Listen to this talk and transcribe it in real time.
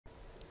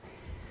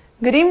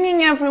Good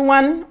evening,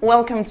 everyone.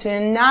 Welcome to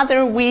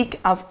another week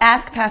of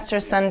Ask Pastor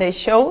Sunday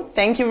show.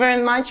 Thank you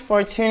very much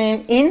for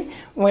tuning in.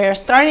 We're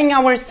starting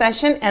our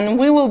session and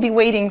we will be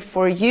waiting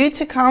for you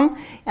to come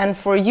and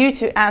for you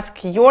to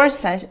ask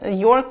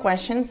your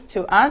questions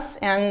to us.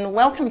 And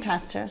welcome,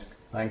 Pastor.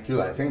 Thank you.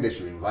 I think they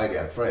should invite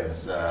their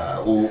friends,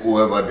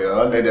 whoever they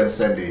are. Let them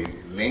send the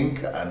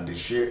link and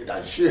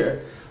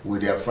share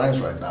with their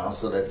friends right now,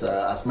 so that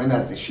as many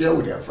as they share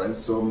with their friends,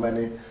 so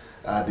many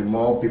the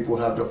more people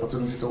have the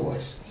opportunity to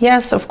watch.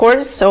 Yes, of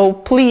course. So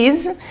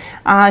please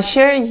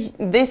share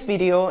this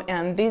video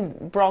and this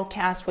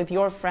broadcast with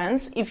your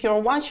friends. If you're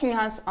watching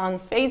us on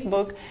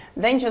Facebook,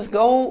 then just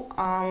go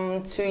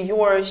to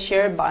your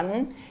share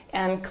button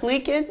and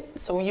click it,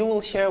 so you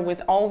will share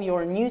with all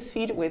your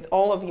newsfeed, with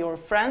all of your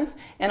friends,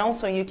 and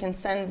also you can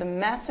send the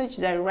message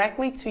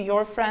directly to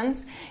your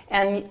friends.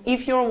 And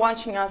if you're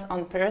watching us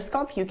on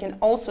Periscope, you can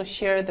also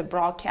share the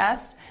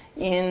broadcast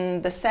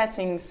in the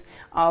settings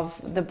of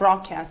the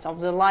broadcast, of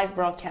the live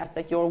broadcast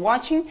that you're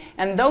watching.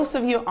 And those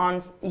of you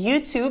on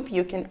YouTube,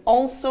 you can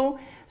also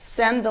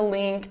send the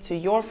link to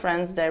your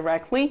friends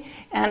directly.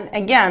 And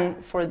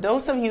again, for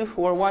those of you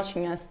who are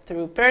watching us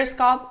through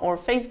Periscope or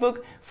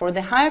Facebook, for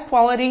the higher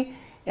quality,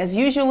 as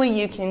usually,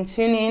 you can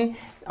tune in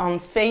on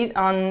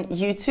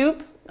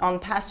YouTube, on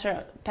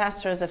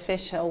Pastor's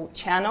official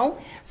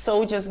channel.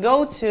 So just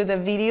go to the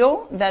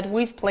video that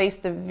we've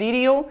placed the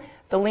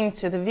link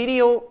to the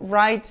video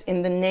right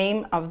in the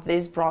name of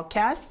this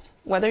broadcast,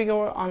 whether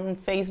you're on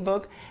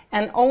Facebook,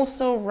 and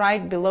also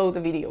right below the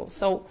video.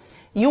 So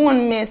you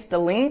won't miss the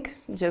link.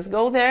 Just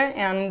go there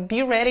and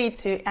be ready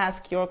to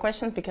ask your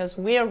questions, because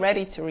we are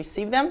ready to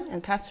receive them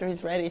and Pastor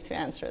is ready to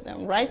answer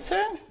them. Right,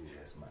 sir?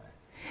 Yes, ma'am.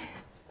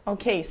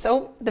 Okay,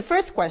 so the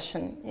first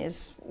question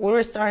is,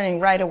 we're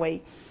starting right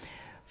away.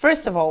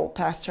 First of all,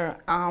 Pastor,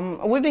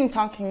 we've been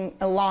talking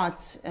a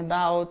lot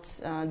about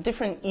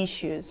different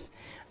issues,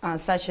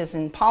 such as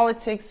in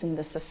politics, in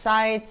the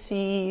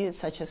society,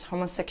 such as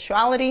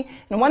homosexuality.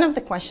 And one of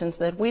the questions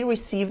that we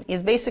received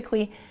is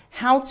basically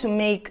how to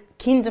make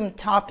kingdom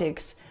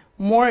topics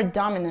more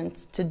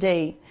dominant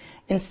today,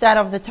 instead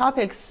of the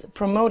topics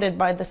promoted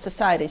by the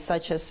society,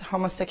 such as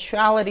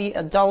homosexuality,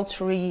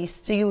 adultery,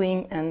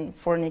 stealing, and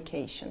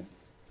fornication.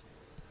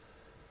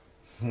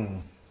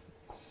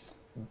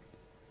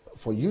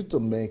 For you to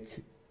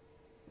make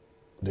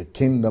the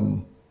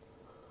kingdom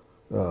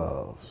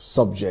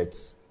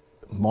subjects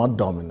more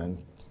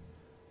dominant,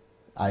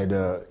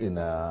 either in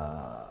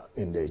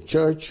the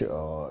church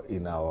or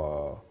in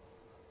our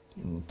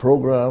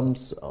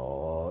programs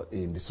or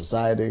in the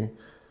society,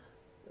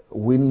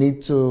 we need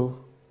to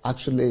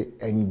actually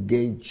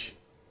engage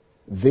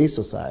the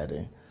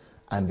society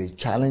and the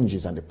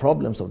challenges and the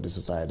problems of the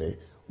society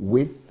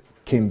with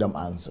kingdom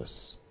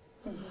answers.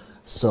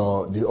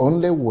 So the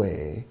only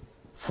way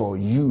for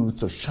you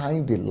to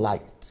shine the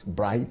light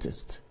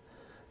brightest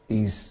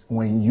is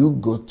when you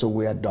go to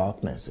where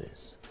darkness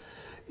is.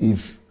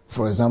 If,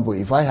 for example,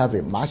 if I have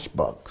a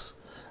matchbox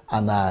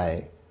and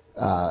I,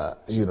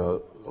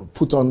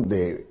 put on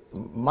the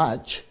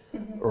match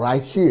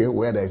right here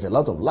where there's a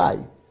lot of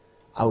light,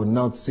 I will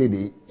not see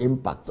the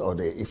impact or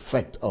the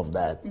effect of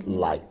that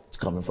light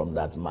coming from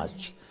that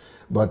match.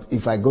 But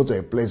if I go to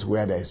a place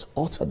where there is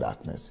utter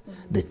darkness,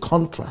 the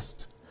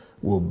contrast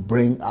will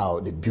bring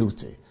out the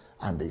beauty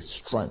and the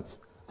strength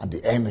and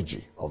the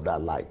energy of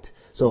that light.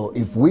 So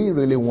if we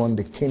really want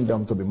the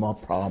kingdom to be more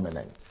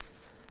prominent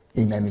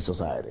in any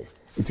society,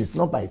 it is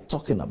not by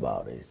talking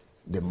about it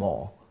the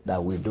more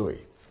that we do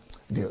it.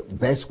 The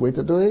best way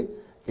to do it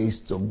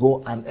is to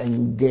go and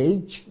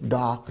engage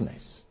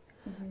darkness,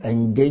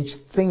 engage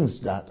things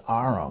that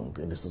are wrong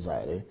in the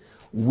society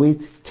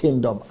with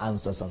kingdom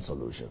answers and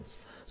solutions.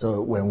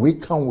 So when we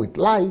come with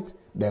light,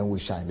 then we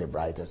shine the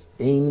brightest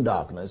in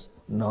darkness,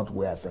 not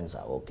where things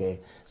are okay.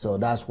 So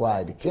that's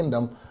why the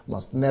kingdom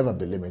must never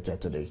be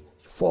limited to the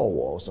four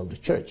walls of the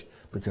church,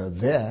 because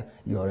there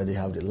you already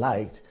have the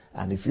light.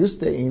 And if you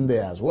stay in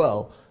there as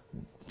well,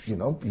 you're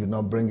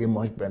not bringing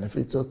much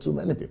benefit to too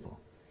many people.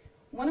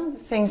 One of the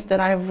things that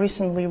I've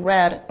recently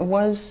read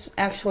was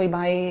actually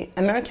by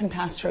an American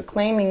pastor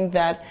claiming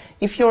that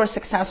if you're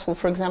successful,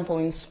 for example,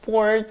 in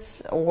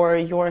sports, or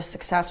you're a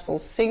successful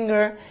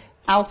singer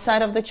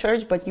outside of the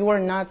church, but you are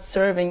not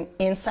serving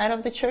inside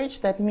of the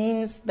church, that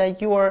means that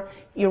you are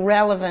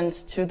irrelevant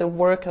to the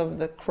work of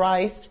the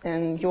Christ,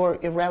 and you're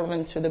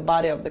irrelevant to the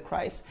body of the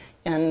Christ.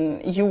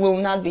 And you will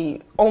not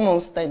be,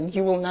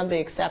 you will not be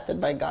accepted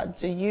by God.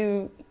 Do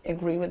you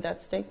agree with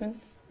that statement?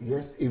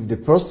 Yes, if the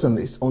person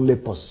is only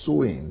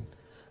pursuing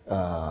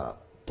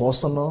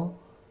personal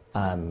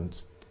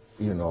and,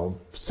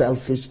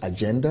 selfish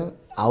agenda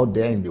out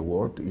there in the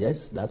world,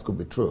 yes, that could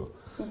be true.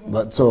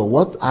 But so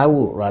what I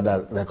would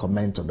rather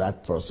recommend to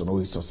that person who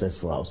is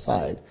successful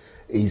outside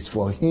is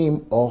for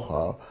him or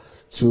her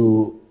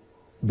to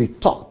be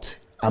taught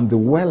and be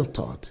well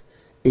taught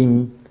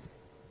in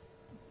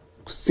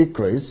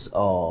secrets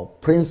or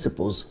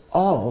principles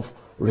of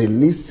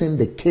releasing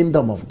the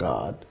kingdom of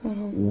God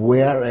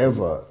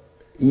wherever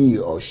he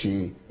or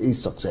she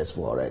is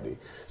successful already.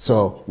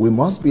 So we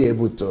must be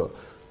able to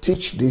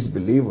teach these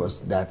believers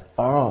that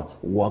are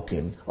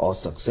working or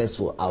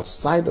successful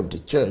outside of the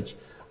church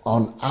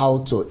on how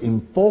to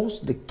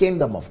impose the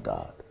kingdom of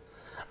God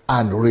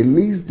and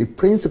release the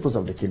principles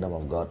of the kingdom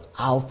of God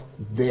out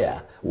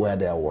there where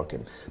they are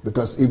working.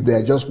 Because if they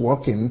are just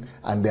working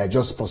and they are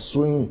just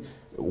pursuing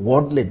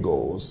worldly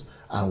goals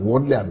and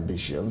worldly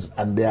ambitions,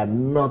 and they are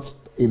not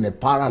in a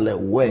parallel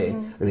way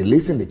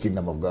releasing the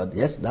kingdom of God,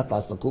 yes, that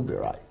pastor could be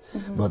right.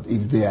 But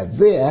if they are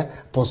there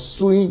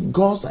pursuing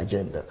God's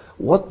agenda,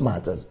 what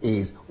matters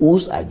is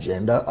whose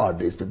agenda are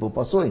these people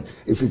pursuing.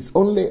 If it's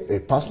only a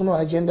personal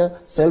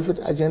agenda, selfish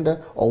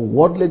agenda, or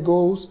worldly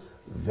goals,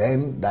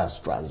 then that's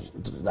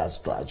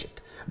tragic.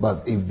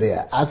 But if they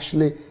are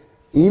actually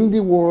in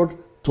the world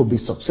to be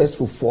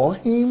successful for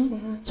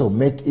Him, to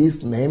make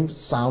His name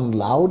sound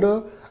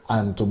louder,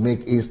 and to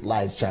make His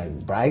light shine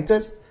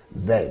brightest,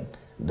 then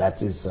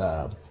that's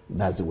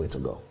the way to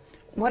go.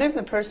 What if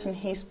the person,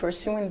 he's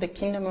pursuing the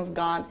kingdom of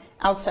God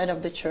outside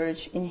of the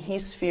church in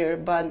his sphere,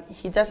 but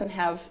he doesn't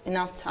have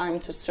enough time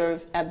to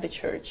serve at the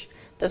church?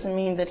 Doesn't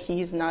mean that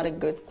he is not a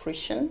good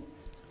Christian?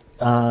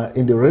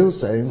 In the real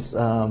sense,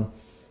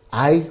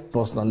 I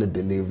personally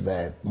believe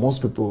that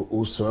most people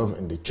who serve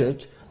in the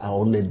church are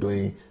only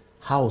doing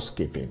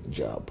housekeeping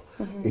job.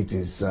 It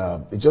is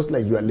it's just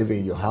like you are living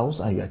in your house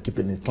and you are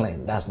keeping it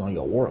clean. That's not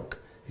your work.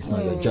 It's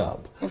not your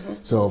job.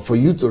 So for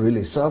you to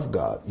really serve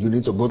God, you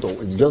need to go to,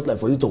 it's just like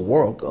for you to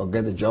work or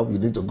get a job, you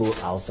need to go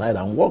outside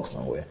and work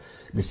somewhere.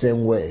 The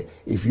same way,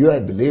 if you're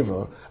a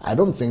believer, I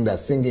don't think that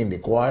singing in the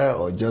choir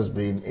or just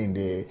being in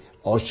the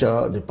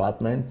usher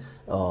department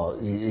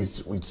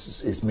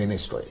is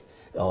ministry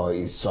or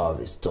is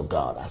service to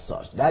God as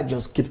such. That's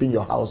just keeping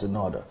your house in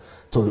order.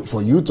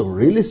 For you to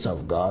really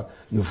serve God,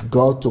 you've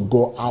got to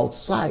go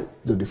outside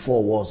the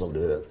four walls of the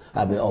earth.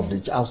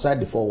 Outside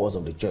the four walls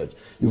of the church.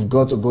 You've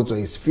got to go to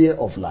a sphere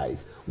of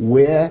life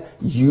where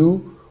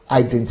you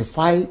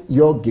identify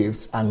your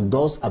gifts and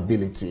God's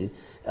abilities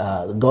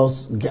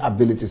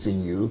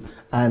in you,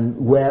 and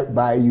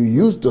whereby you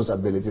use those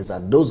abilities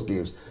and those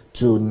gifts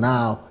to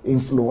now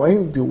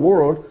influence the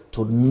world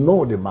to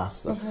know the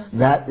Master.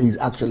 That is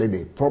actually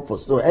the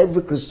purpose. So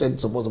every Christian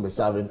is supposed to be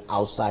serving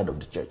outside of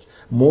the church,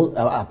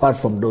 apart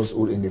from those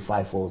who in the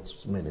fivefold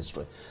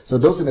ministry. So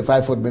those in the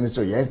fivefold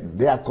ministry, yes,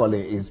 their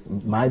calling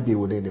might be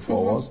within the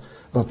four walls,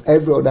 but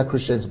every other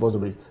Christian is supposed to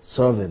be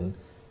serving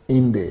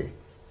in the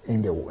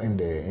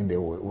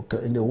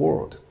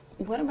world.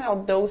 What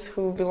about those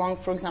who belong,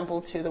 for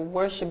example, to the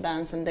worship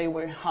bands and they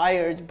were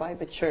hired by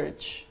the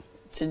church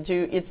to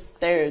do, it's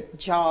their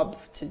job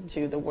to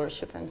do the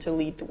worship and to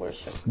lead the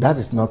worship? That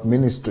is not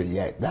ministry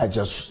yet. That's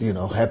just,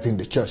 helping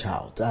the church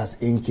out. That's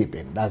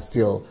innkeeping. That's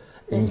still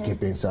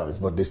innkeeping service.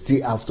 But they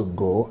still have to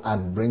go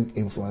and bring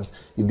influence.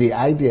 The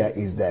idea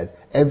is that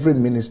every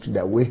ministry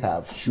that we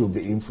have should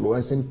be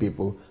influencing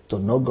people to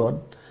know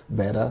God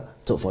better,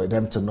 for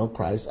them to know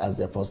Christ as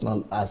their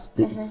personal,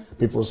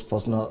 people's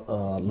personal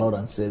Lord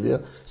and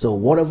Savior. So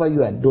whatever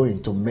you are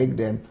doing to make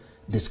them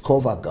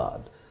discover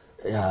God,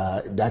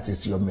 that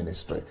is your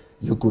ministry.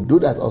 You could do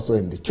that also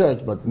in the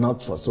church, but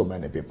not for so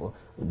many people.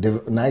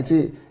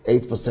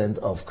 98%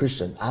 of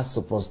Christians are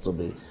supposed to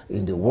be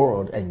in the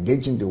world,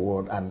 engaging the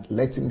world and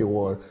letting the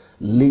world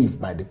live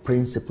by the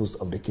principles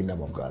of the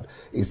kingdom of God.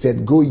 He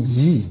said, go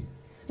ye.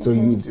 So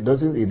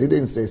it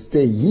didn't say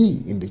stay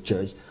ye in the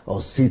church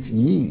or sit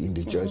ye in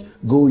the church.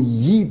 Go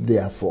ye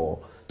therefore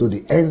to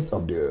the ends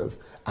of the earth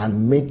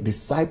and make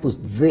disciples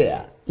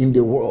there in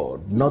the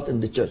world, not in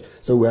the church.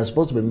 So we are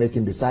supposed to be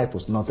making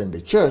disciples, not in the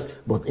church,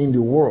 but in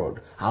the world.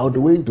 How do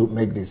we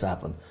make this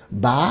happen?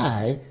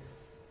 By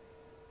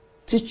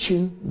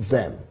teaching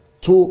them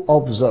to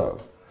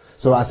observe.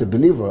 So as a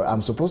believer,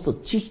 I'm supposed to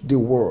teach the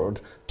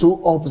world to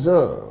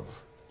observe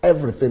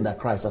everything that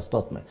Christ has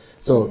taught me.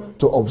 So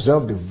to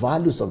observe the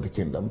values of the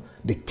kingdom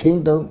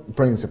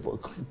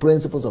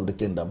principles of the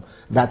kingdom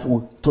that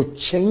will to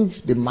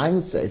change the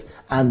mindset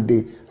and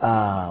the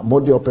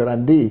modus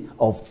operandi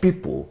of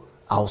people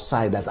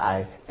outside that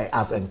I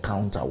have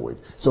encounter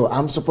with. So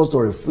I'm supposed to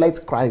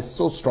reflect Christ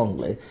so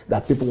strongly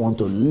that people want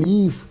to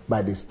live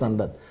by the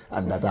standard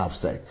and that I've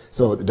set.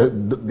 So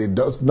it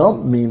does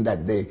not mean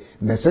that they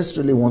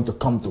necessarily want to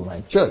come to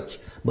my church,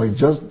 but it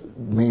just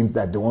means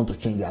that they want to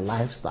change their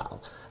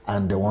lifestyle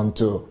and they want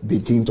to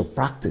begin to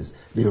practice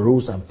the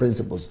rules and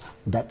principles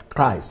that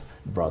Christ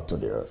brought to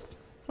the earth.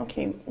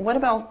 Okay, what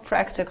about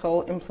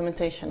practical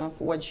implementation of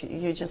what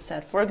you just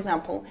said? For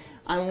example,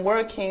 I'm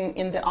working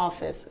in the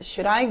office.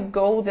 Should I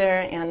go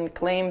there and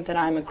claim that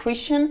I'm a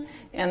Christian?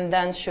 And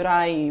then should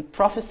I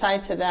prophesy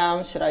to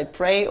them? Should I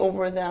pray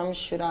over them?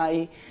 Should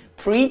I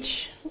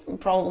preach?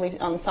 Probably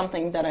on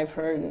something that I've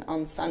heard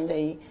on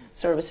Sunday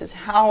services.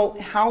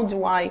 How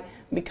do I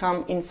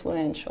become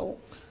influential?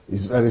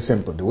 It's very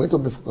simple. The way to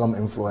become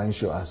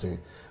influential as a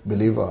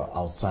believer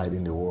outside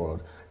in the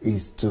world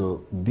is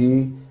to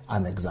be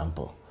an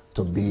example,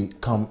 to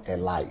become a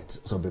light,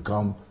 to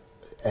become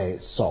a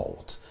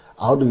salt.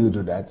 How do you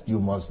do that? You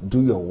must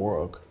do your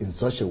work in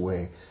such a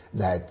way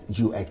that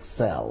you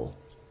excel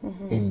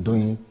in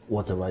doing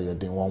whatever you're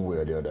doing one way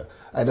or the other.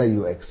 Either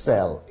you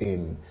excel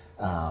in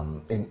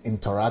in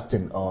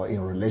interacting or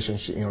in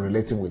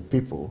relating with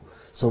people,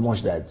 so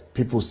much that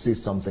people see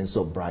something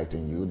so bright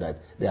in you that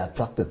they are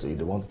attracted to you.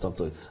 They want to talk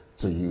to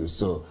you.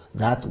 So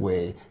that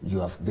way you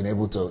have been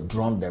able to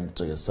draw them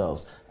to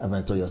yourselves,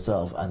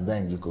 and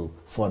then you could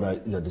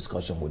further your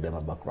discussion with them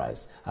about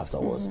Christ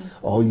afterwards.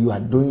 Or you are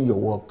doing your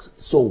work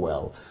so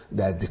well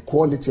that the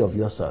quality of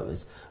your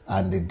service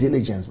and the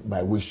diligence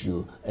by which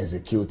you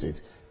execute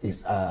it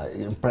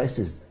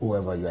impresses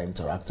whoever you are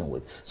interacting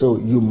with. So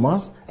you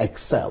must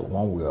excel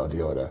one way or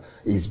the other,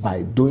 is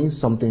by doing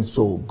something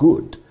so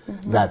good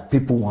that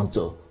people want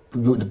to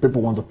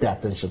pay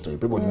attention to you.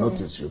 People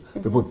notice you.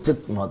 People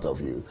take note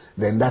of you.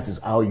 Then that is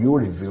how you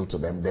reveal to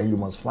them. Then you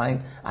must find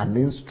an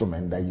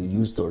instrument that you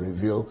use to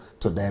reveal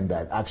to them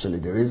that actually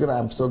the reason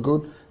I'm so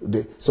good,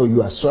 so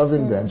you are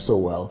serving them so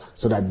well,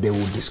 so that they will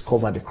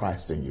discover the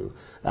Christ in you.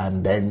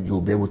 And then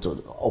you'll be able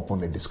to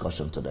open a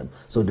discussion to them.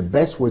 So the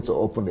best way to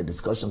open a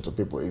discussion to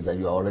people is that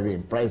you already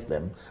impress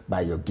them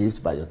by your gifts,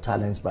 by your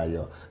talents, by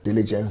your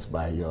diligence,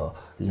 by your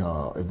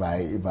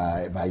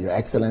by your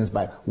excellence,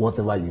 by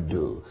whatever you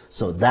do.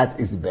 So that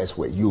is the best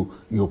way. You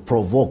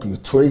provoke, you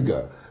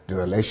trigger the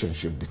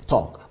relationship, the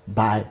talk,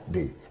 by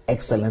the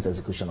excellent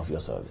execution of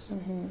your service.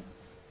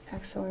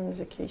 Excellent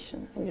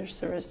execution of your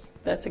service.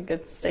 That's a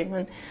good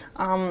statement.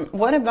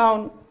 What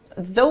about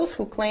those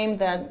who claim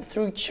that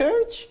through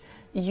church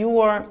you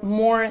are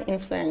more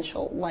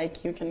influential?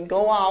 Like you can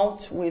go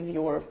out with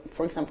your,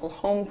 for example,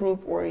 home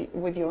group, or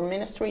with your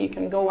ministry, you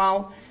can go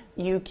out,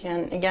 you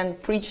can again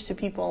preach to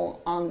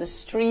people on the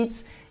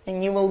streets,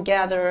 and you will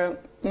gather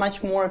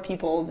much more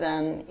people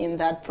than in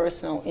that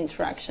personal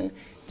interaction.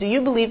 Do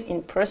you believe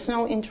in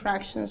personal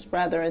interactions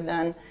rather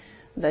than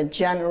the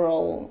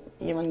general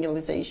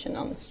evangelization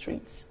on the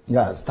streets?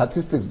 Yeah,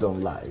 statistics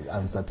don't lie,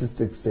 and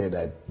statistics say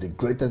that the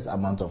greatest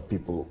amount of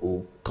people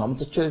who come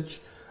to church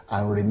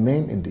and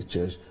remain in the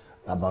church,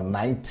 about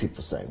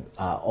 90%,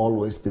 are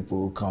always people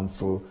who come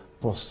through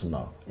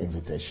personal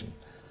invitation.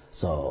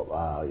 So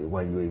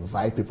when you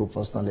invite people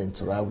personally,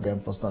 interact with them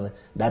personally,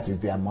 that is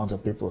the amount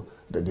of people,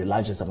 the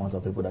largest amount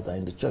of people that are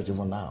in the church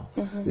even now.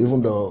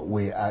 Even though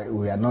we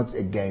are not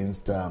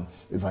against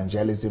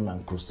evangelism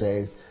and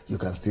crusades, you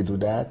can still do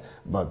that,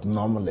 but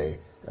normally,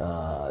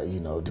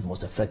 the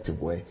most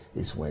effective way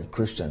is when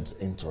Christians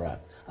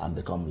interact and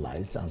become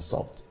light and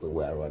soft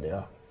wherever they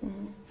are.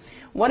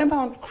 What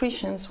about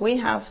Christians? We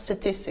have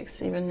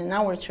statistics, even in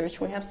our church,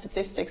 we have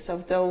statistics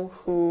of those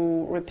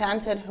who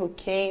repented, who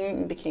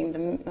became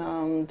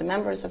the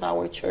members of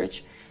our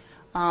church,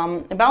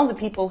 about the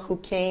people who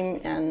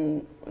came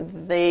and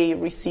they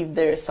received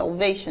their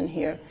salvation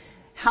here.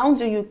 How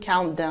do you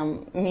count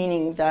them?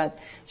 Meaning that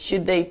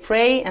should they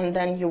pray and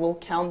then you will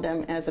count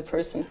them as a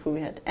person who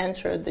had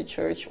entered the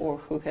church or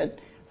who had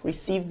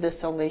received the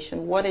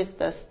salvation? What is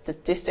the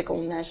statistical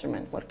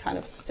measurement? What kind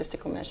of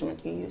statistical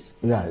measurement you use?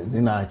 Yeah,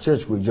 in our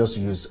church we just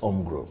use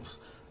home groups.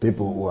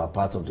 People who are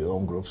part of the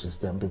home group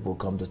system, people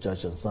come to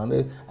church on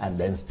Sunday and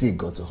then still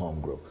go to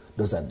home group.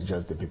 Those are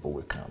just the people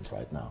we count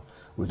right now.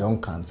 We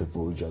don't count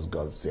people who just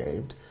got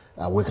saved.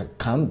 We can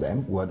count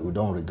them, but we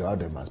don't regard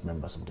them as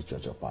members of the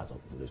church or part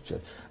of the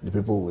church. The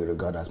people we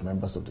regard as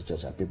members of the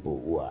church are people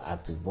who are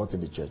active both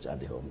in the church and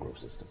the home group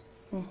system.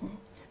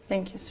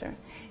 Thank you, sir.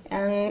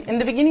 And in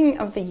the beginning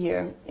of the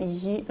year,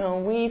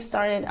 we've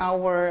started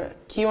our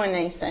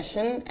Q&A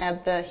session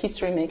at the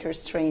History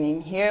Makers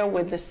training here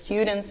with the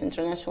students,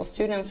 international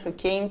students who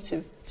came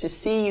to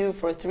see you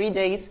for 3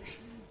 days.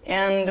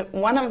 And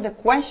one of the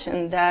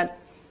questions that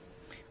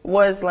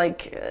was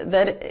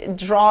that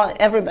draw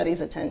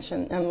everybody's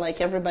attention, and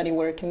everybody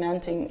were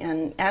commenting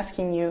and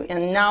asking you,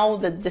 and now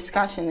the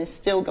discussion is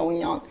still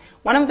going on.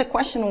 One of the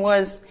questions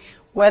was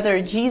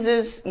whether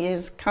Jesus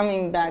is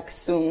coming back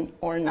soon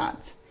or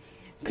not.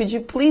 Could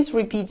you please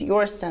repeat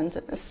your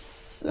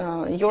sentence,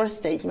 your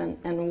statement,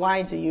 and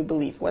why do you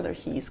believe whether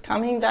he's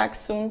coming back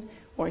soon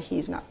or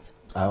he's not?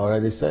 I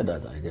already said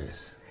that, I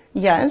guess.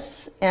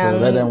 Yes. And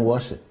so let them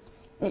wash it.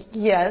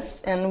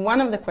 Yes, and one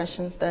of the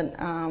questions that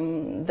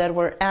that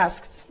were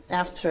asked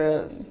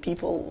after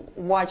people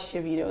watched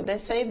your video, they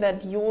say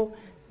that you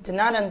do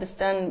not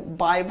understand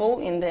Bible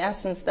in the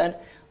essence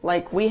that,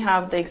 we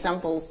have the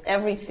examples,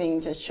 everything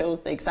just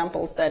shows the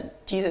examples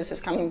that Jesus is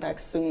coming back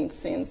soon,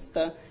 since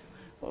the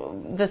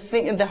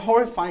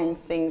horrifying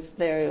things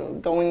that are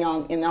going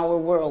on in our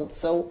world.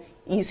 So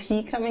is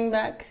he coming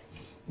back?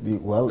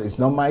 Well, it's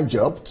not my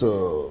job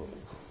to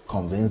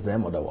convince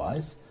them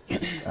otherwise.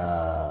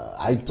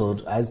 I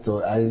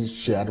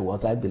shared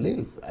what I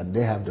believe, and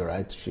they have the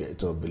right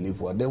to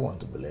believe what they want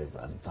to believe,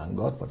 and thank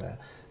God for that.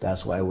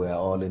 That's why we are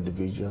all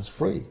individuals,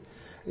 free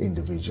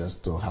individuals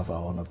to have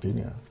our own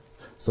opinion.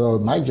 So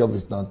my job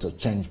is not to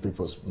change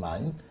people's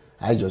mind.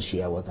 I just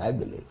share what I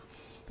believe,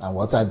 and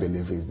what I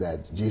believe is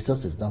that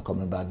Jesus is not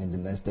coming back in the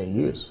next 10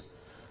 years,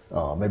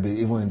 or maybe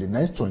even in the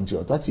next 20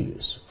 or 30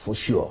 years, for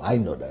sure. I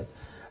know that,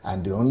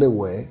 and the only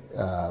way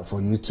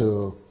for you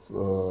to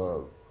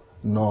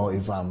know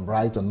if I'm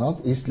right or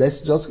not is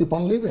let's just keep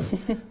on living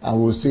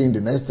and we'll see in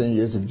the next 10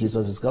 years if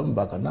Jesus is coming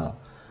back or not.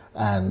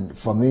 And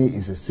for me,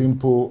 it's a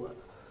simple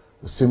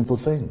A simple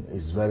thing.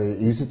 It's very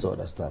easy to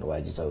understand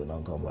why Jesus will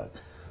not come back.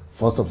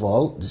 First of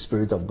all, the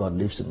Spirit of God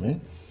lives in me.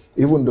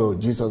 Even though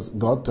Jesus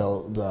told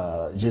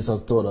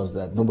us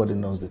that nobody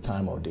knows the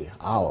time or the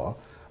hour,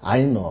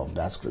 I know of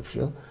that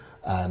scripture.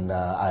 And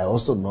I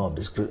also know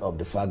of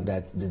the fact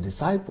that the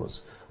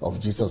disciples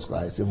of Jesus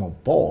Christ, even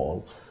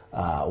Paul,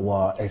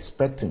 were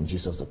expecting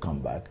Jesus to come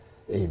back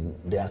in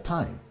their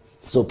time.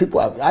 So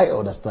I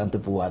understand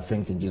people who are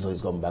thinking Jesus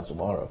is coming back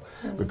tomorrow,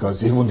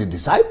 because even the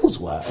disciples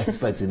were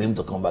expecting him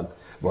to come back.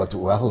 But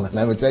well,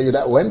 let me tell you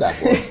when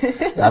that was.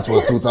 That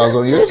was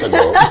 2,000 years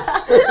ago.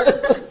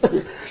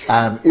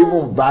 And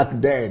even back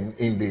then,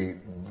 in the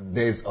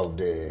days of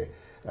the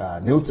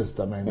New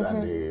Testament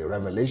and the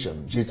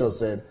Revelation, Jesus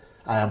said,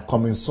 I am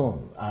coming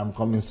soon, I am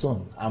coming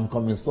soon, I am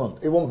coming soon.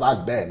 Even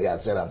back then, he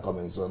had said, I'm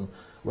coming soon.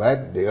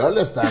 Well, the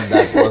earliest time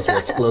that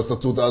was close to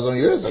 2,000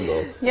 years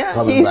ago. Yeah,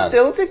 coming he's back.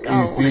 still to come.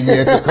 He's still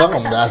here to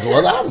come. That's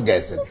what I'm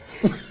guessing.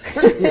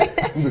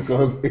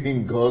 Because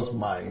in God's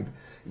mind,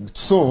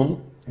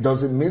 soon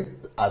doesn't mean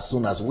as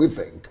soon as we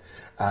think.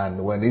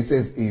 And when he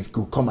says he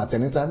could come at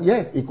any time,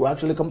 yes, he could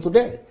actually come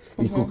today.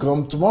 He could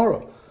come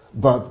tomorrow.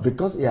 But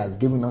because he has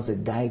given us a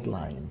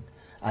guideline,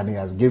 and he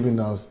has given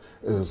us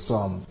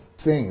some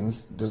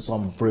things,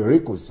 some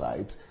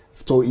prerequisites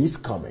to his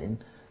coming,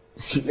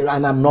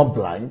 and I'm not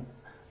blind,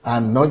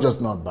 I'm not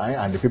just not blind,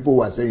 and the people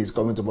who are saying he's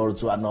coming tomorrow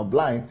too are not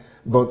blind,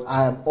 but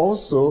I am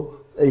also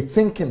a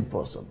thinking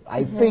person.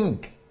 I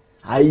think.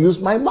 I use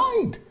my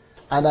mind.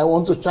 And I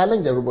want to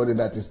challenge everybody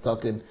that is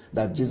talking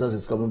that Jesus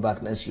is coming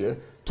back next year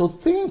to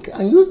think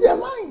and use their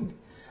mind.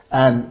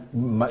 And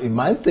in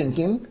my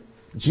thinking,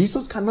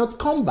 Jesus cannot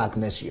come back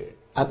next year.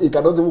 And he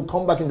cannot even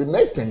come back in the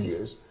next 10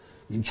 years.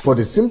 For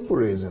the simple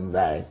reason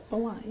that...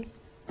 Why?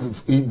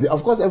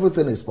 Of course,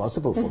 everything is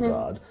possible for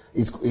God.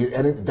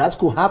 That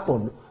could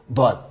happen,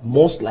 but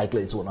most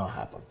likely it will not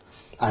happen.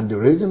 And the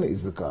reason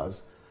is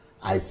because,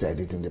 I said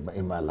it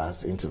in my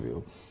last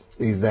interview,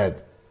 is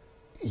that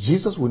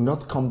Jesus will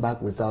not come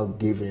back without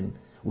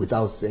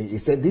saying, he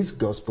said, this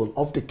gospel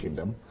of the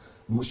kingdom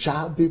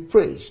shall be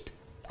preached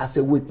as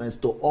a witness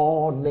to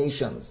all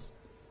nations.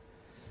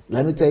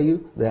 Let me tell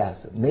you,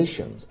 there's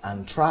nations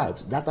and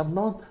tribes that have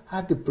not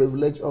had the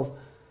privilege of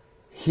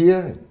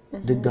hearing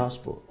the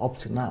gospel up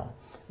to now.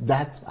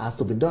 That has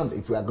to be done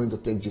if we are going to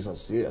take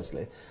Jesus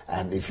seriously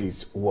and if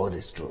his word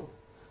is true.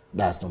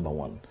 That's number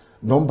one.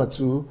 Number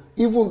two,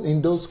 even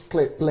in those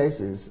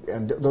places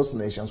and those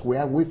nations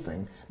where we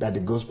think that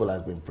the gospel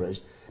has been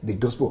preached, the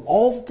gospel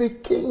of the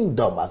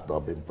kingdom has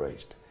not been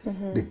preached.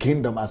 The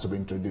kingdom has to be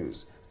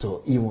introduced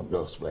to even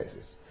those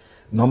places.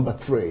 Number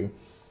three,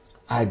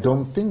 I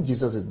don't think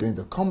Jesus is going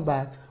to come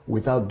back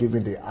without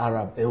giving the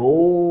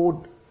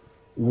old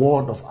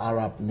world of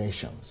Arab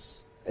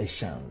nations a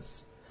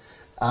chance.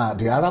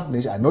 The Arab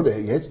nation, I know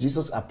that, yes,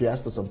 Jesus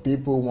appears to some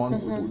people,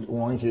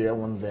 one here,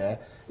 one there,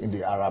 in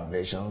the Arab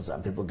nations,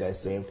 and people get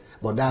saved,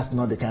 but that's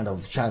not the kind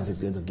of chance he's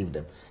going to give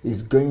them.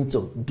 He's going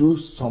to do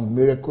some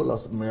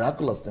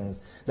miraculous things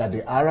that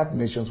the Arab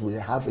nations will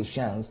have a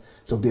chance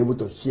to be able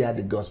to hear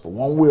the gospel.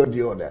 One way or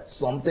the other,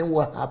 something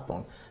will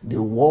happen. The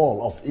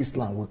wall of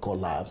Islam will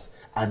collapse,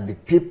 and the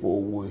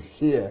people will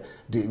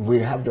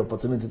have the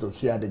opportunity to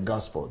hear the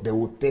gospel. They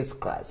will taste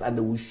Christ, and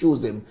they will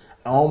choose him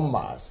en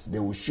masse. They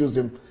will choose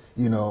him,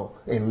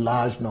 in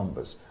large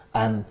numbers.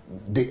 And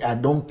I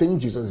don't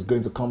think Jesus is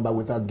going to come back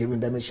without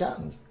giving them a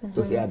chance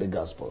to hear the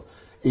gospel.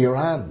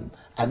 Iran,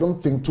 I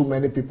don't think too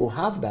many people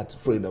have that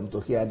freedom to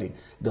hear the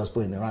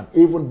gospel in Iran,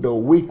 even though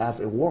we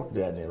have a work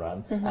there in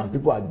Iran, and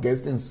people are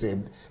getting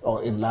saved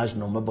in large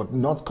number, but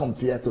not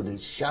compared to the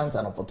chance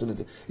and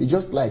opportunity. It's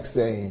just like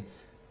saying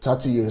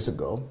 30 years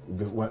ago,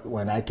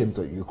 when I came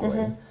to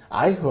Ukraine,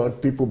 I heard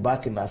people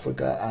back in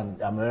Africa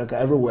and America,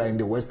 everywhere in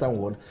the Western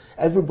world,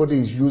 everybody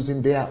is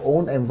using their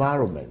own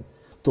environment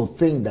to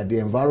think that the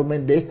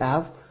environment they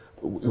have,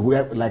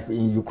 like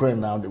in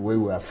Ukraine now, the way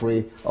we are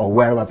free, or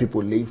wherever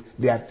people live,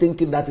 they are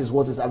thinking that is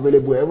what is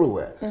available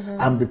everywhere.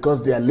 And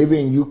because they are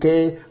living in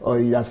UK or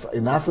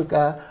in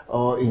Africa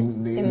or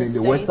in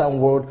the Western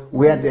world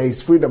where there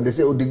is freedom, they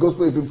say, oh, the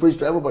gospel is being preached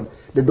to everybody.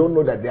 They don't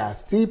know that there are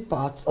still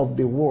parts of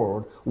the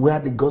world where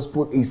the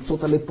gospel is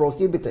totally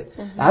prohibited.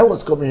 I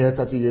was coming here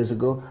 30 years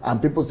ago, and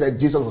people said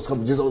Jesus was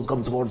coming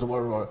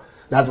tomorrow.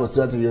 That was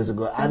 30 years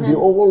ago. And the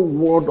whole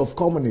world of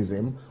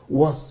communism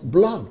was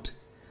blocked.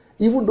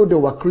 Even though there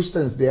were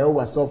Christians there who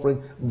were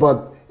suffering,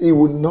 but he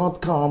would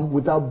not come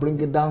without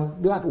bringing down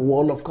that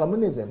wall of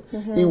communism.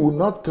 He would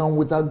not come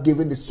without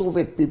giving the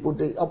Soviet people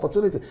the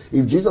opportunity.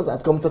 If Jesus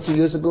had come 30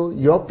 years ago,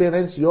 your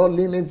parents, your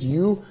lineage,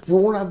 you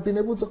won't have been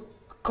able to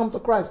come to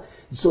Christ.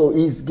 So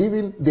he's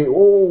giving the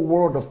whole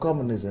world of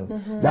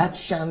communism that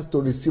chance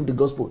to receive the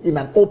gospel in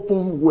an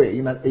open way,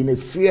 in a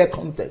fair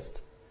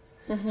contest.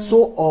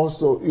 So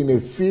also in a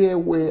fair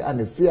way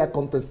and a fair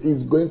contest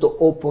is going to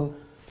open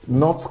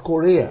North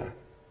Korea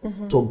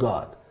to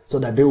God, so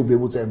that they will be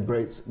able to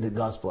embrace the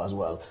gospel as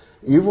well.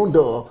 Even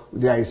though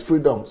there is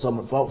freedom,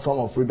 some form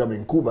of freedom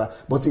in Cuba,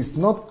 but it's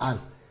not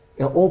as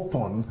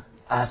open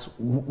as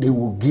they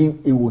will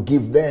give, He will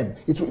give them.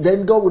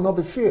 Then God will not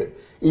be feared.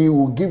 He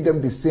will give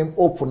them the same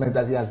openness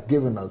that He has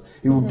given us.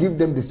 He will give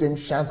them the same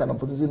chance and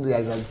opportunity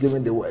that He has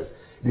given the West.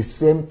 The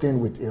same thing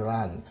with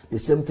Iran, the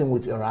same thing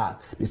with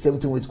Iraq, the same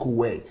thing with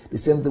Kuwait, the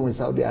same thing with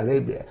Saudi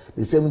Arabia,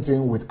 the same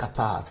thing with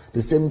Qatar,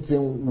 the same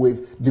thing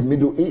with the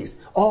Middle East.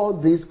 All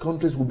these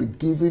countries will be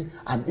given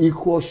an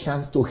equal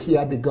chance to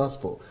hear the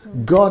gospel.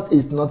 God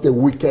is not a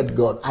wicked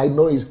God. I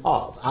know His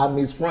heart. I'm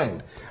His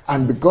friend.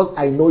 And because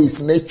I know His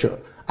nature,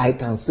 I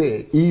can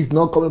say He's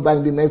not coming back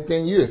in the next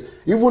 10 years.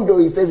 Even though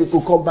He says He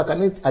could come back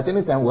at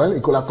any time, well,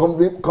 He could have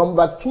come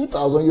back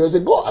 2,000 years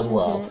ago as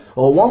well,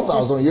 or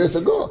 1,000 years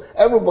ago.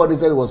 Everybody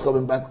said He was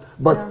coming back,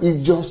 but it's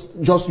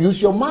just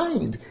use your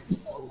mind.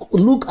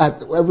 Look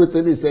at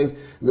everything He says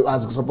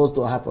is supposed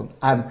to happen.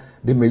 And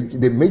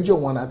the major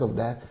one out of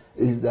that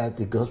is that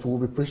the gospel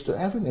will be preached to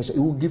every nation. It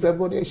will give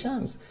everybody a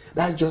chance.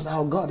 That's just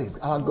how God is.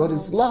 Our God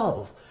is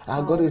love.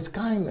 Our God is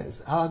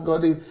kindness. Our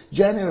God is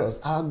generous.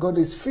 Our God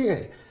is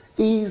fair.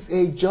 He is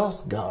a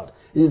just God.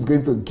 He is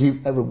going to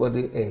give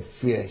everybody a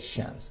fair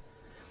chance.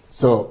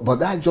 So, but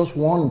that's just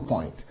one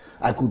point.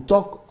 I could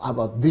talk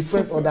about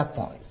different other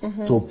points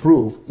to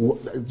prove,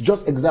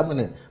 just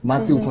examining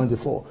Matthew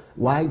 24,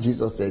 why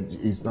Jesus said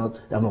it's not,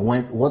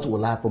 what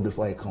will happen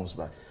before He comes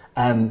back.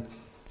 And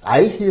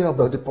I hear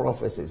about the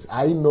prophecies.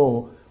 I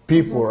know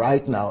people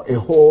right now, a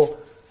whole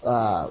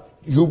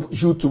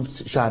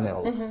YouTube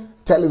channel,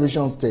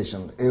 television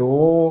station, a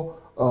whole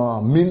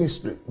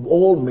ministry,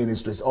 all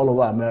ministries all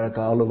over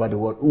America, all over the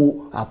world,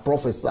 who are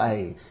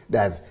prophesying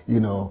that,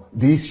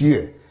 this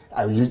year,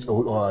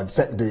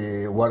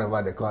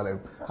 whatever they call it,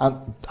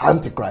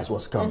 Antichrist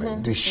was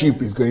coming. The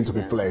sheep is going to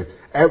be placed.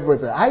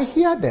 Everything. I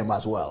hear them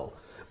as well.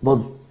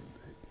 But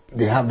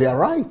they have their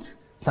right.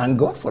 Thank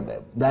God for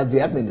them. That's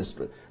their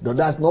ministry. No,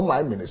 that's not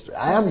my ministry.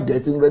 I am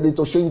getting ready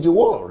to change the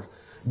world.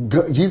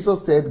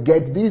 Jesus said,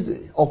 get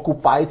busy,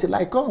 occupy till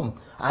I come.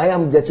 I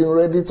am getting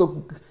ready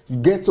to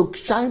get to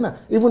China,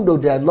 even though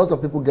there are a lot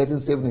of people getting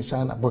saved in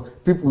China, but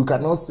you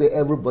cannot say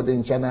everybody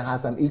in China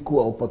has an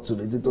equal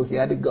opportunity to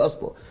hear the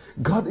gospel.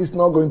 God is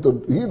not going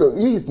to,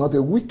 He is not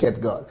a wicked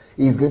God.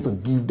 He is going to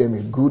give them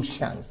a good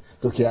chance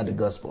to hear the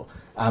gospel.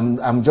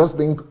 I'm just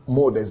being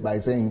modest by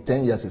saying in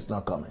 10 years it's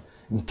not coming.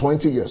 In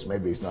 20 years,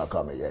 maybe it's not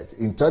coming yet.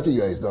 In 30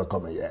 years, it's not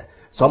coming yet.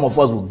 Some of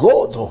us will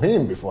go to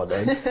Him before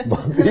then,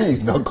 but He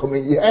is not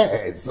coming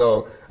yet.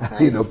 So,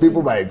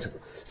 people might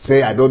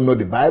say, I don't know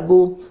the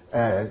Bible.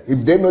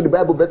 If they know the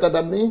Bible better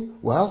than me,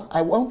 well,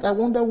 I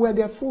wonder where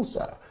their fruits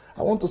are.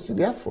 I want to see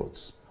their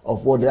fruits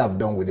of what they have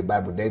done with the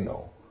Bible they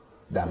know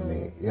than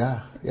me.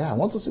 Yeah, I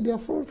want to see their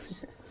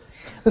fruits.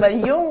 But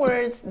your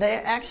words,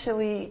 they're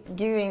actually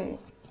giving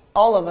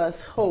all of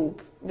us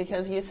hope,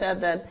 because you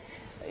said that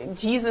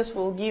Jesus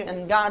will give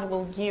and God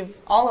will give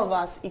all of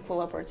us equal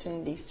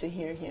opportunities to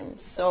hear Him.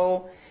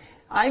 So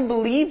I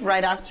believe,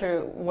 right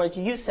after what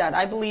you said,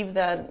 I believe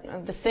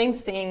that the same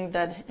thing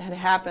that had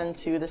happened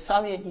to the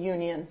Soviet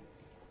Union,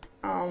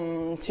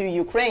 to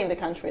Ukraine, the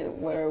country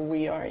where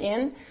we are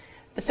in,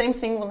 the same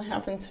thing will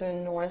happen to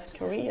North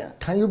Korea.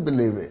 Can you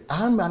believe it?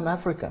 I'm an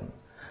African.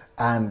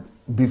 And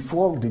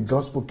before the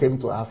gospel came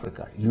to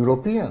Africa,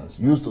 Europeans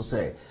used to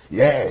say,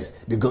 yes,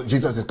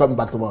 Jesus is coming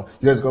back tomorrow.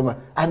 Jesus is coming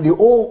back. And the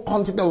whole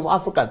continent of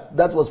Africa,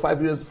 that was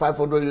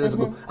 500 years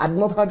ago, had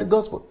not heard the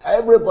gospel.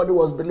 Everybody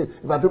was believing.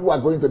 In fact, people were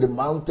going to the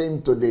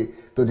mountain, to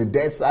the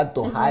desert,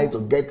 to hide,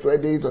 to get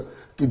ready, to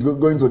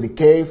going to the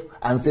cave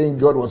and saying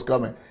God was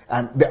coming.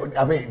 And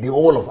the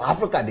whole of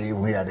Africa, they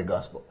even hear the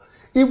gospel.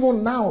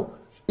 Even now,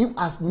 if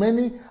as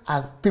many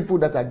as people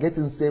that are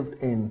getting saved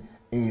in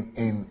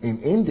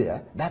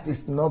India, that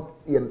is not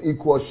an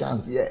equal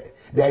chance yet.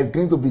 There is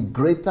going to be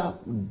greater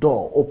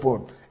door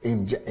open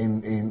in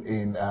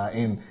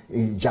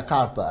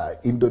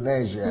Jakarta,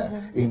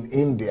 Indonesia, in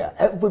India.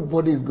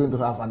 Everybody is going to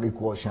have an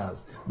equal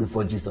chance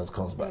before Jesus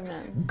comes back.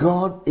 Amen.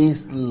 God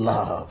is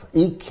love.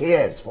 He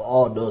cares for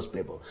all those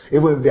people.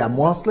 Even if they are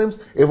Muslims,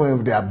 even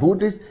if they are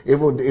Buddhists,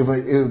 even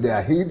if they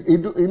are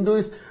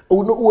Hindus,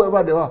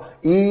 whoever they are,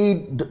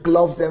 He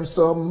loves them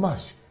so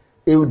much.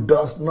 He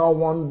does not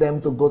want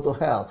them to go to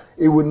hell.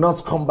 He will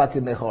not come back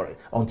in a hurry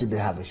until they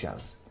have a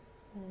chance.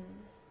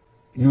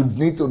 You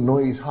need to know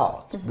His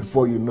heart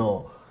before you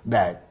know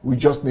that we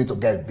just need to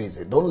get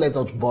busy. Don't let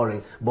us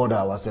bother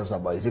ourselves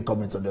about, is He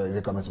coming today, is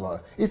He coming tomorrow?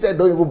 He said,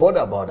 don't even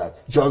bother about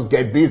that. Just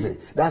get busy.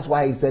 That's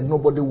why He said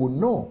nobody will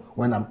know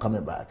when I'm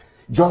coming back.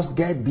 Just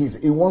get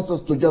busy. He wants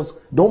us to just,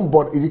 don't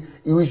bother.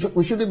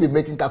 We shouldn't be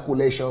making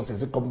calculations. Is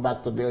He coming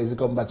back today? Is He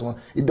coming back tomorrow?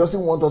 He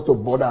doesn't want us to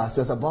bother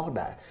ourselves about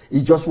that.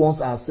 He just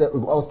wants us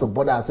to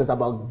bother ourselves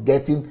about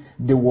getting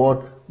the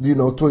word,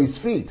 to His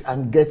feet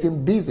and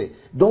getting busy.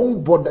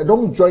 Don't bother.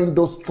 Don't join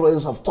those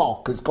trails of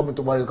talk. It's coming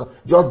tomorrow.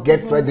 Just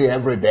get ready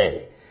every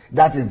day.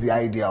 That is the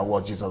idea of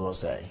what Jesus was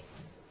saying.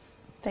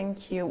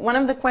 Thank you. One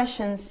of the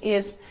questions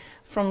is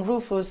from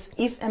Rufus.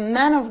 If a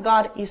man of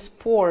God is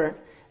poor,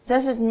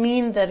 does it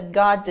mean that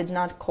God did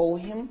not call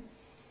him?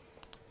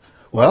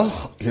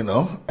 Well,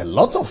 a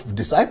lot of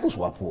disciples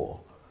were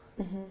poor.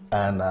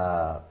 And,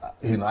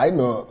 I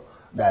know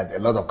that a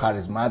lot of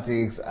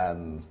charismatics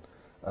and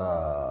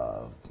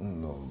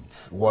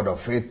word of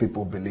faith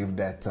people believe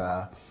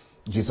that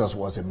Jesus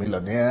was a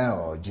millionaire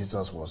or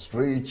Jesus was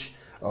rich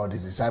or the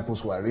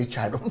disciples were rich.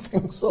 I don't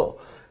think so.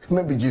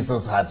 Maybe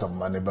Jesus had some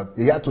money, but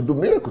he had to do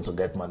miracles to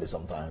get money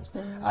sometimes.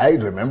 I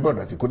remember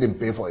that he couldn't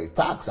pay for a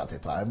tax at a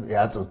time. He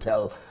had to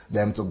tell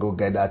them to go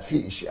get that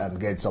fish and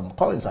get some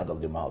coins out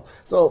of the mouth.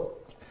 So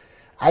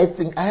I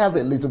think I have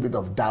a little bit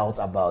of doubt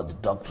about the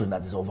doctrine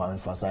that is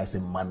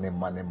overemphasizing money,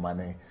 money,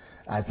 money.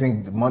 I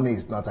think money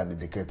is not an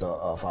indicator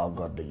of how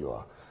godly you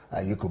are.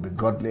 You could be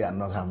godly and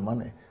not have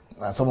money.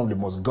 Some of the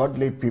most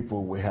godly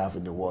people we have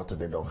in the world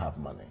today don't have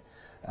money.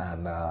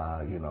 And,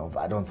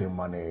 I don't think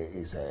money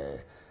is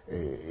a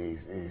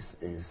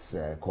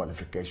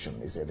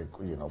qualification, is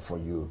for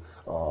you,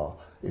 or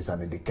it's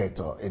an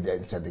indicator,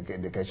 it's an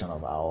indication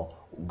of how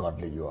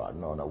godly you are.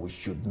 No, we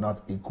should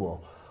not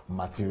equal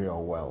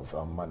material wealth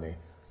or money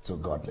to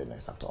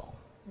godliness at all.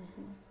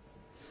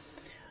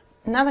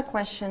 Another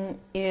question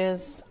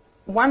is,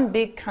 one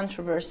big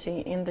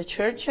controversy in the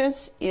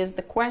churches is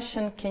the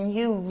question, can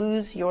you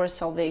lose your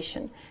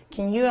salvation?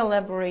 Can you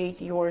elaborate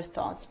your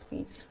thoughts,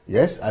 please?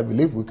 Yes, I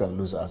believe we can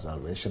lose our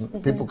salvation.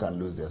 People can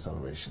lose their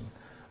salvation.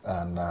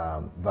 And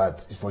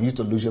but for you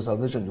to lose your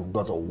salvation, you've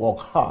got to work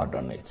hard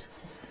on it.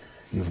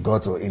 You've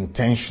got to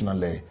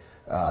intentionally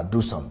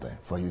do something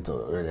for you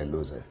to really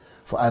lose it.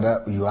 For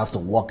either you have to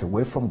walk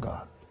away from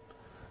God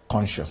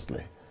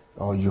consciously,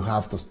 or you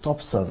have to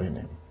stop serving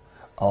him,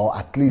 or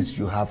at least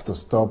you have to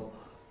stop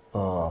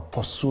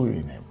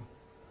pursuing him,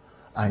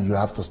 and you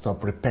have to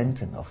stop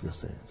repenting of your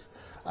sins,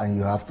 and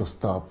you have to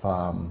stop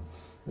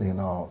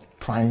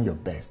trying your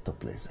best to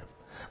please him.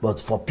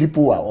 But for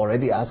people who are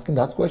already asking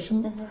that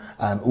question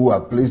and who are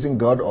pleasing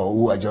God, or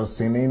who are just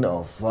sinning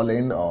or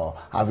falling or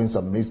having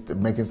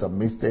making some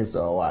mistakes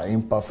or are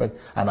imperfect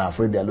and are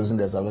afraid they're losing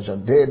their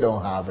salvation, they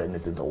don't have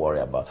anything to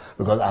worry about.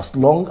 Because as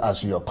long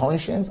as your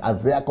conscience,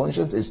 as their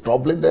conscience is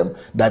troubling them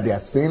that they are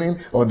sinning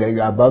or they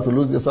are about to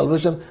lose their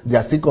salvation, they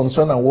are still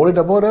concerned and worried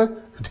about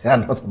it, they are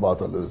not about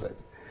to lose it.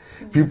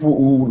 People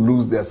who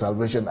lose their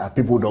salvation are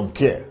people who don't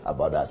care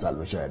about their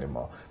salvation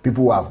anymore.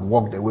 People who have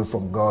walked away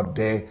from God,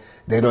 they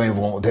don't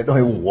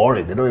even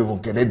worry. They don't even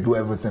care. They do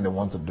everything they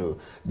want to do.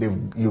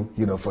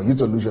 For you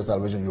to lose your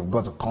salvation, you've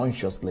got to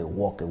consciously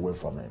walk away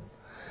from him.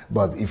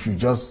 But if you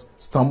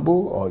just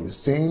stumble or you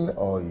sin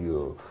or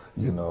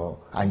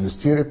and you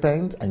still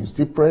repent and you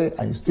still pray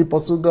and you still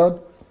pursue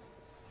God,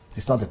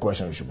 it's not a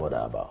question you should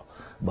bother about.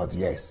 But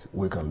yes,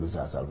 we can lose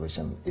our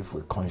salvation if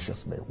we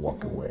consciously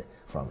walk away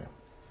from him.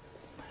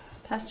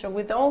 Pastor,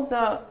 with all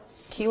the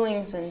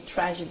killings and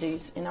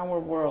tragedies in our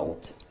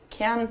world,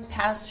 can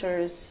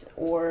pastors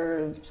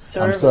or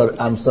servants...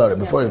 I'm sorry.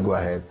 Before you go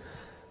ahead,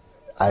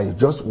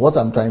 what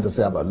I'm trying to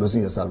say about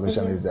losing your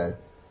salvation is that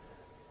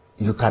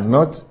you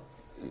cannot...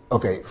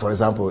 Okay, for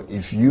example,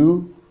 if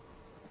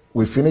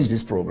we finish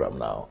this program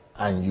now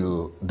and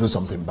you do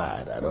something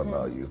bad, I don't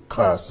know, you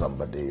curse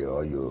somebody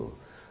or you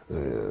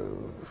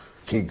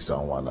kick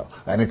someone or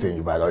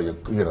anything bad,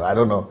 or I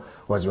don't know,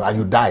 and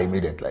you die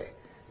immediately.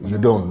 You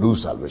don't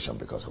lose salvation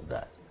because of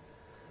that.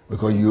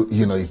 Because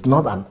it's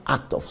not an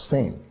act of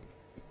sin,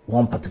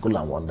 one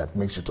particular one, that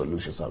makes you to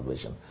lose your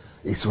salvation.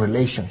 It's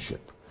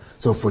relationship.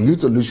 So for you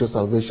to lose your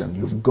salvation,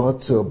 you've got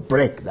to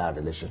break that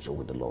relationship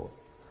with the Lord.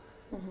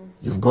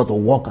 You've got to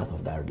walk out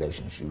of that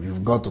relationship.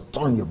 You've got to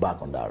turn your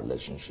back on that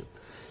relationship.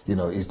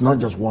 It's not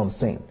just one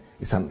sin.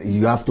 It's not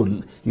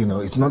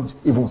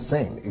even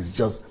sin. It's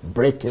just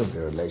breaking the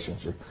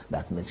relationship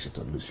that makes you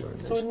to lose your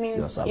relationship. So it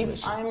means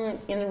if I'm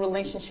in a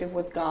relationship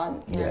with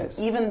God, and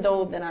even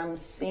though that I'm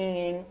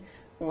sinning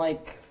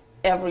like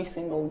every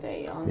single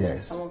day on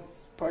some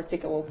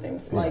particular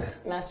things like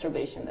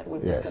masturbation that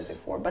we've discussed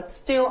before, but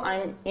still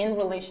I'm in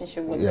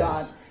relationship with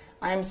God,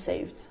 I am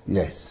saved.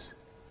 Yes.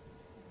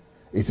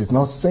 It is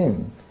not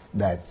sin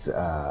that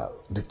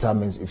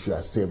determines if you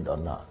are saved or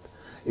not.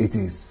 It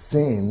is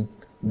sin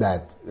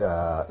that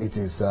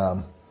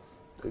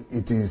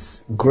it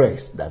is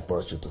grace that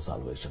brought you to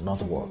salvation,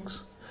 not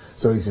works.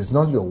 So it is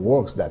not your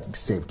works that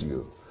saved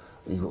you.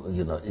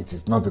 It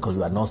is not because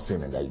you are not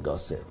sinning that you got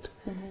saved.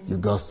 You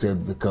got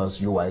saved because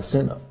you were a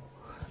sinner.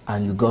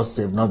 And you got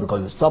saved not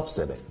because you stopped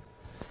sinning.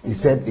 He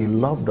said he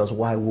loved us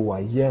while we were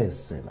yet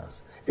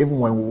sinners. Even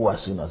when we were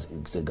sinners, he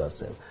still got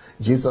saved.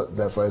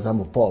 Jesus, for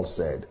example, Paul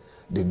said,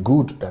 the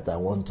good that I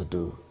want to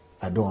do,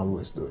 I don't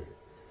always do it.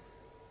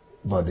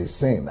 But the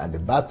sin and the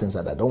bad things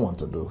that I don't want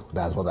to do,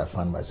 that's what I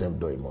find myself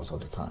doing most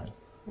of the time.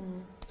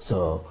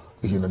 So,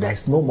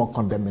 there's no more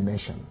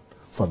condemnation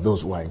for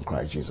those who are in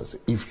Christ Jesus.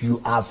 If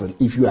you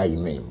are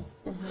in him.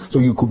 So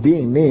you could be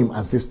in him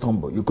and still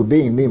stumble. You could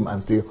be in him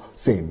and still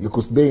sin. You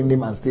could be in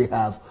him and still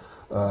have,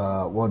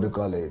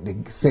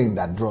 the sin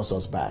that draws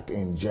us back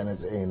in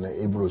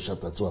Hebrews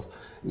chapter 12.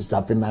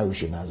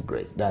 Is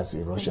great. That's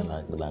in Russian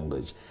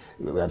language.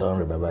 I don't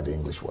remember the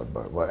English word,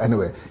 but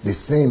anyway, the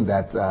sin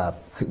that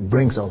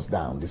brings us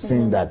down, the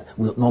sin that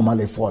we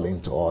normally fall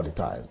into all the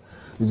time.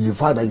 The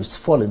fact that you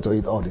fall into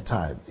it all the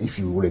time, if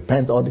you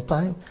repent all the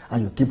time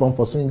and you keep on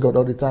pursuing God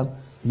all the time,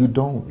 you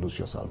don't lose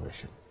your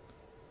salvation.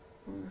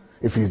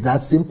 If it's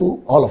that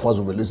simple, all of us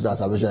will be losing our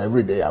salvation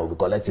every day. I will be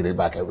collecting it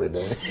back every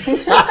day.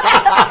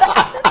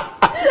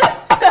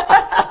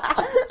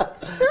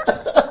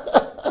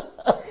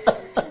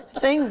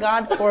 Thank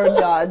God for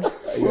God.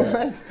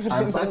 Yeah. And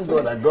thank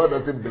God that God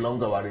doesn't belong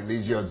to our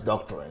religious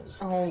doctrines.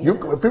 Oh,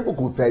 people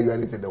could tell you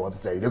anything they want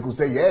to tell you. They could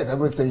say, yes,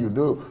 everything you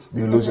do,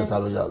 you lose your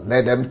salvation.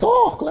 Let them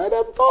talk. Let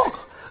them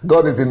talk.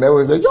 God is in there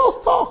and say,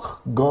 just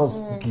talk.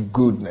 God's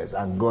goodness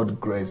and God's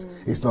grace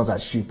is not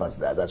as cheap as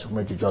that. That should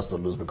make you just to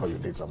lose because you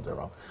did something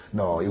wrong.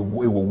 No, it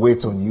will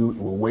wait on you. It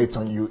will wait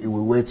on you. It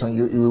will wait on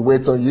you. It will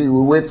wait on you. It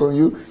will wait on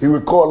you. It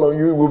will call on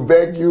you. It will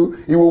beg you.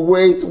 It will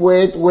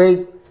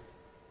wait.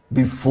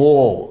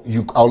 Before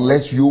you,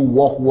 unless you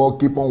walk,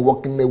 keep on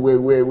walking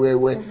away,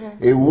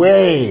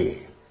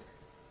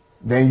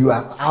 then you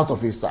are out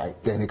of his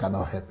sight. Then he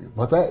cannot help you.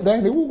 But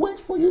then he will wait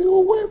for you. He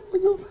will wait for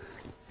you.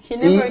 He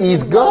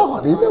is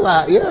God. He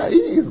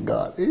is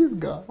God. He is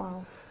God.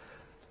 Wow.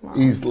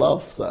 He's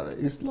love.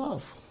 Sorry, he's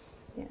love.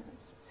 Yes.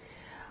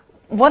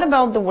 What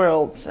about the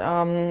world?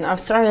 I've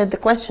started the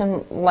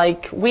question,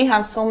 like, we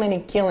have so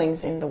many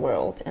killings in the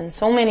world and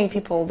so many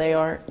people, they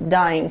are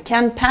dying.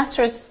 Can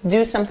pastors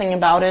do something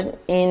about it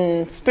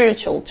in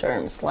spiritual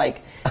terms?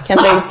 Like, can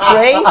they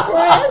pray for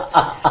it?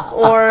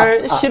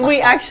 Or should we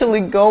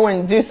actually go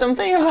and do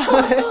something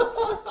about it?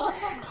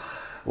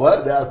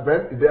 Well,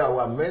 there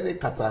were many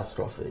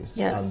catastrophes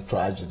and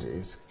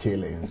tragedies,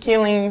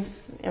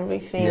 killings,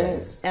 everything.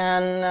 Yes.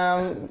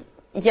 And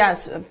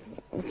yes,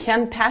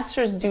 can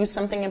pastors do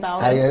something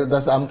about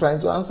it? I'm trying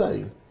to answer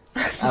you.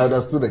 I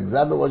understood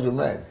exactly what you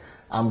meant.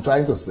 I'm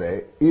trying to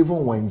say,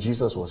 even when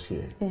Jesus was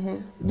here,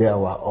 there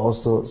were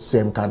also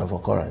same kind of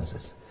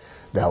occurrences.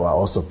 There were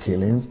also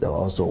killings, there were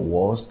also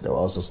wars, there were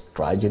also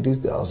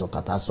tragedies, there were also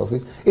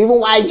catastrophes. Even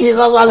while Jesus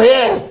was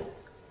here.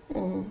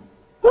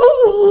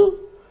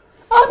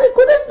 And they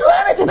couldn't do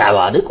anything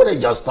about it. They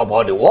couldn't just stop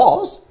all the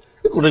wars.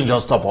 They couldn't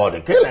just stop all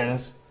the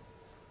killings.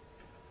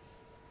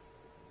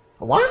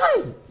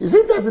 Why? Is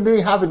it that they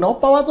didn't have enough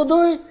power to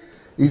do it?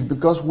 It's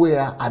because we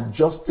are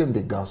adjusting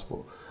the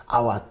gospel.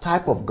 Our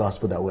type of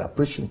gospel that we are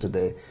preaching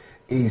today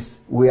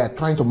is we are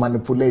trying to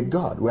manipulate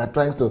God. We are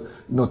trying to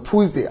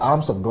twist the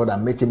arms of God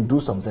and make him do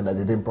something that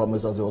he didn't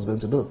promise us he was going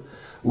to do.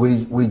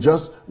 We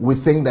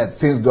think that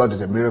since God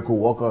is a miracle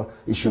worker,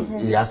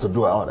 he has to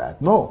do all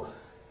that. No.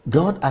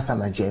 God has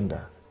an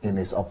agenda in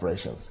his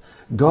operations.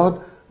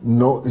 God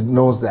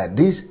knows that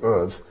this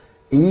earth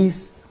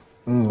is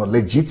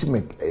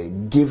legitimately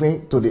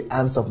given to the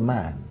hands of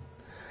man.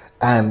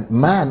 And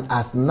man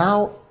has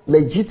now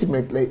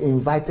legitimately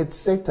invited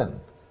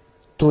Satan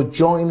to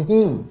join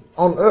him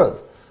on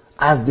earth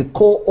as the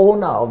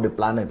co-owner of the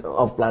planet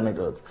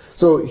Earth.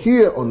 So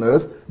here on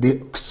earth,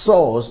 the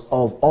source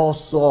of all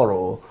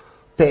sorrow,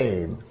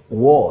 pain,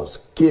 wars,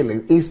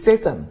 killing is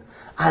Satan.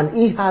 And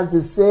he has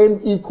the same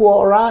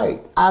equal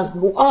right as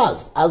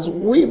us, as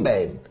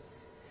women.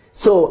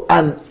 So,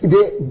 and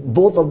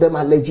both of them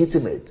are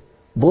legitimate.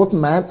 Both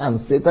man and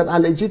Satan are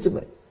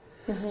legitimate.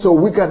 So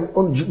we can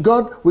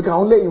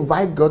only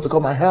invite God to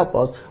come and help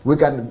us. We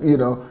can,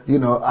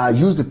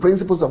 use the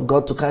principles of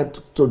God to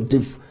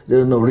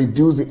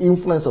reduce the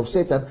influence of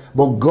Satan.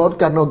 But God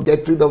cannot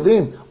get rid of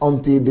him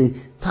until the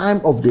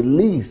time of the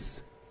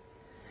lease,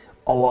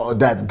 or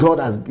that God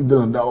has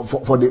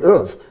for the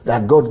earth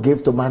that God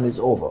gave to man is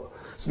over.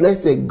 So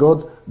let's say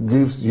God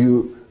gives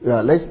you.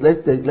 Let's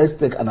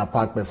take an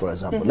apartment for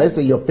example. Let's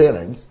say your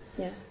parents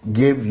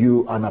gave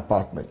you an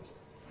apartment.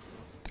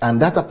 And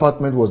that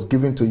apartment was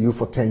given to you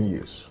for 10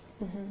 years.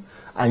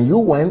 And you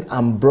went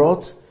and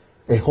brought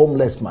a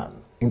homeless man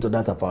into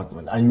that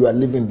apartment. And you are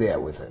living there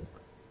with him.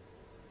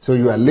 So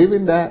you are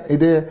living there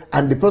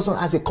and the person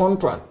has a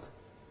contract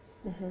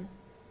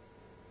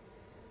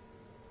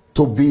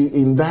to be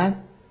in that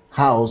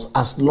house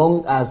as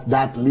long as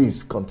that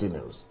lease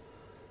continues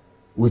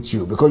with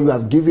you. Because you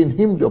have given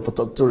him the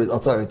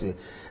authority.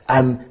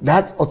 And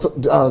that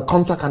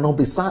contract cannot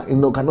be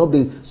signed, cannot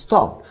be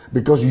stopped.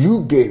 Because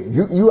you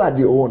are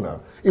the owner.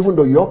 Even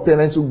though your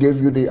parents who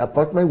gave you the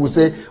apartment will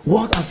say,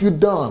 what have you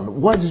done?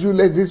 Why did you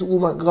let this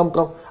woman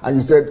come? And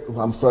you said,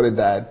 I'm sorry,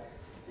 Dad.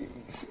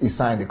 He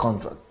signed the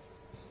contract.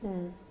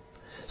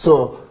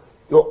 So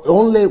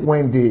only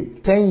when the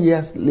 10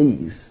 years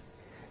lease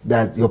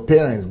that your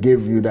parents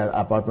gave you that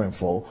apartment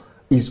for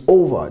is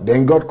over,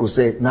 then God could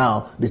say,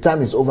 now the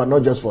time is over,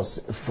 not just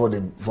for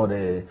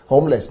the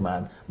homeless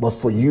man, but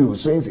for you.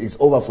 Since it's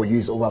over for you,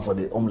 it's over for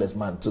the homeless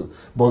man too.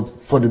 But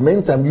for the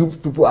meantime, you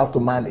people have to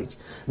manage.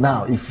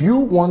 Now, if you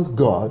want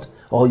God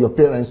or your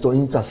parents to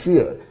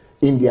interfere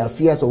in the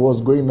affairs of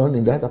what's going on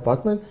in that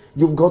apartment,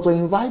 you've got to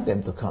invite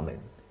them to come in.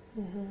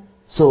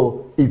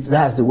 So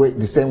that's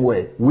the same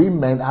way. We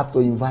men have to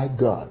invite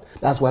God.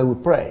 That's why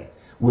we pray.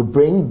 We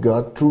bring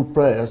God through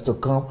prayers to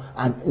come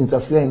and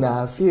interfere in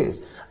our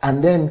affairs.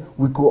 And then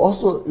we could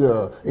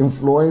also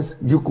influence,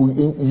 you could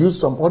use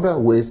some other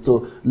ways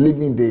to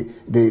limit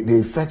the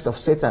effects of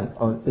Satan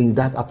in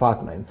that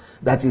apartment.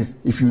 That is,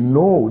 if you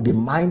know the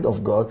mind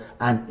of God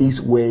and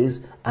his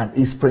ways and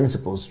his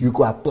principles, you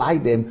could apply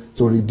them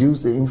to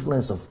reduce the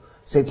influence of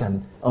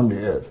Satan on the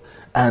earth.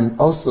 And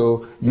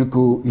also you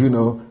could, you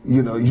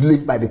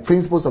live by the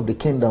principles of the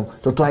kingdom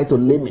to try to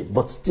limit,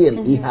 but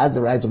still he has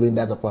the right to be in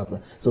that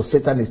apartment. So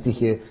Satan is still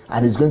here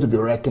and he's going to be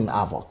wreaking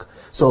havoc.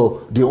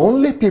 So the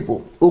only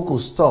people who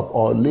could stop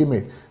or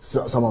limit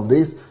some of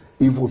these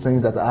evil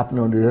things that are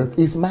happening on the earth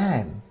is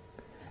man.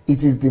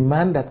 It is the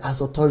man that has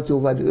authority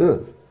over the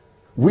earth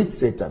with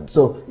Satan.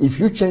 So if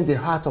you change the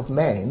heart of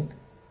man,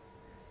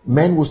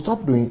 men will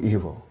stop doing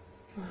evil.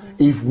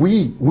 If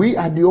we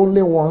are the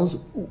only ones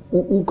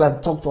who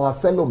can talk to our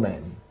fellow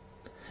men.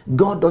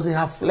 God doesn't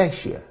have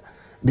flesh here.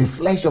 The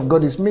flesh of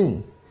God is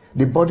me.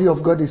 The body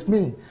of God is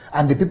me.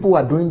 And the people who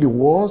are doing the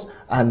wars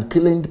and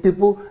killing the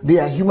people, they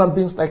are human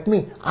beings like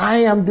me. I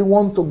am the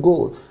one to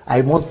go.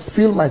 I must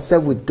fill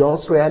myself with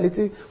God's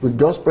reality, with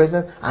God's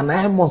presence, and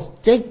I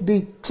must take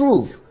the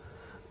truth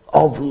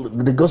of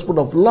the gospel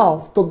of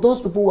love to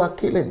those people who are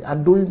killing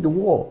and doing the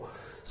war.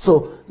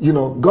 So,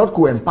 God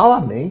could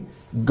empower me.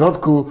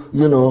 God could,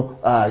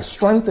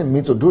 strengthen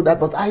me to do that,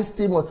 but I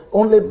still,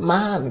 only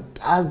man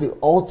has the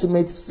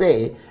ultimate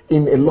say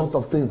in a lot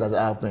of things that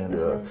are happening in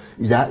the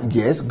earth.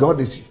 Yes,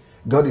 God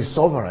is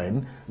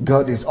sovereign,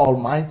 God is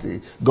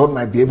almighty, God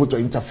might be able to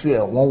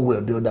interfere one way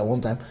or the other one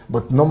time,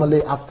 but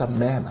normally after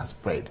man has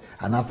prayed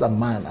and after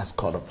man has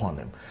called upon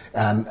him.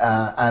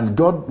 And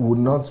God would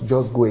not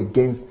just go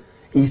against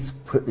his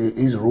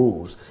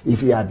rules.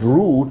 If he had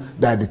ruled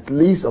that the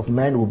list of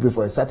men would be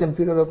for a certain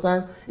period of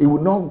time, he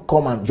would not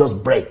come and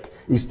just break.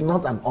 It's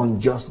not an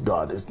unjust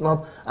God. It's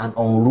not an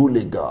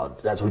unruly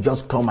God that will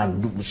just come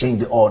and change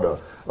the order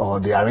or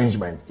the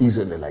arrangement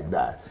easily like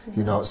that.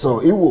 So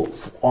he will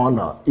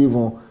honor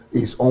even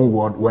his own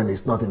word when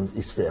it's not in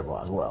his favor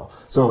as well.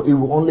 So it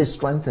will only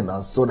strengthen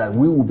us so that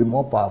we will be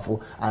more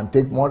powerful and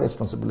take more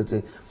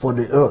responsibility for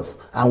the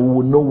earth, and we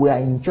will know we are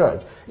in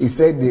charge. He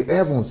said the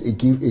heavens he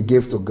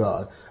gave to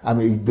God. I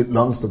mean, it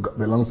belongs to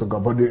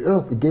God, but the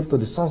earth he gave to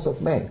the sons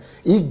of men.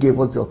 He gave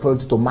us the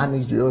authority to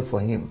manage the earth for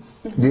him.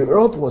 The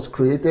earth was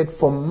created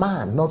for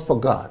man, not for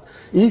God.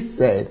 He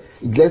said,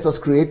 let us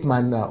create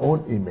man in our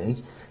own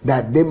image,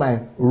 that they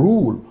might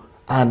rule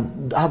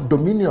and have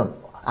dominion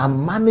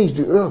and manage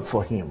the earth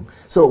for him.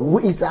 So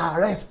it's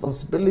our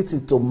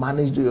responsibility to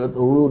manage the earth, to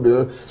rule the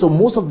earth. So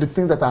most of the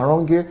things that are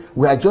wrong here,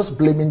 we are just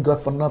blaming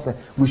God for nothing.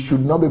 We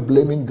should not be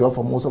blaming God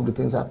for most of the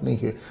things happening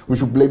here. We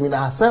should blame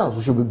ourselves.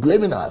 We should be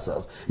blaming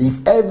ourselves.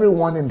 If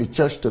everyone in the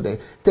church today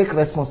take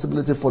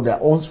responsibility for their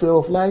own sphere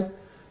of life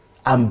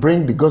and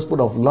bring the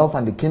gospel of love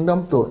and the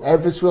kingdom to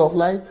every sphere of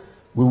life,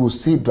 we will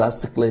see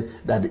drastically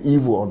that the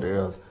evil on the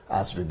earth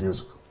has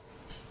reduced.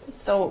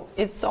 So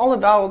it's all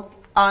about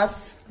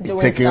us doing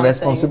taking something,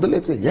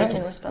 responsibility, yes,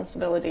 taking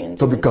responsibility and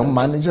to become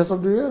something. managers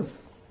of the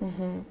earth,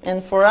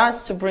 and for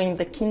us to bring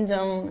the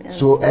kingdom and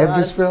so for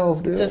every us sphere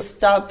of the to earth.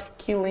 stop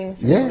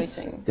killings and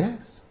everything.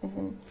 Yes.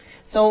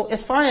 So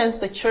as far as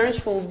the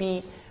church will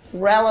be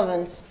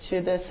relevant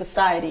to the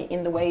society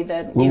in the way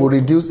that We will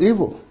reduce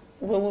evil.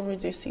 We will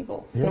reduce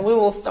evil, Yes. and we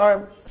will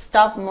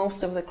stop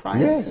most of the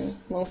crimes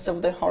Yes. and most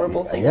of the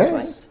horrible things, Yes.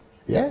 right?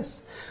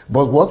 Yes.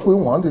 But what we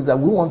want is that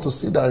we want to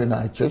sit down in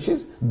our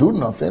churches, do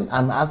nothing,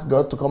 and ask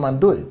God to come and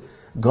do it.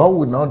 God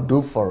will not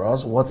do for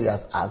us what he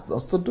has asked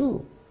us to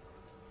do.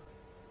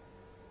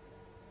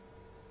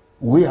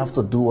 We have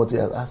to do what he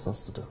has asked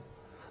us to do.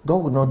 God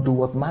will not do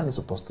what man is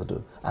supposed to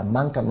do, and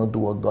man cannot do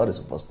what God is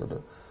supposed to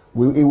do.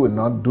 He will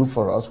not do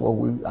for us what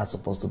we are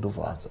supposed to do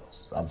for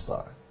ourselves. I'm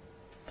sorry.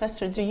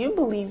 Pastor, do you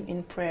believe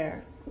in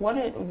prayer? What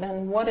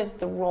is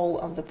the role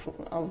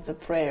of the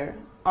prayer?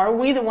 Are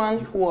we the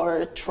ones who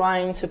are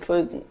trying to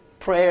put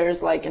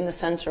prayers like in the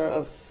center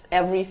of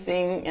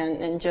everything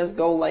and just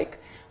go like,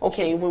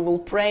 okay, we will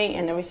pray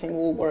and everything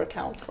will work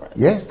out for us?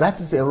 Yes, that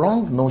is a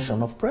wrong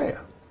notion of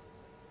prayer.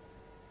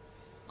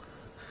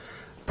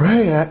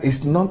 Prayer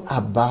is not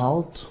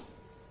about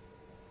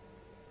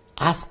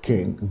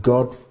asking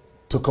God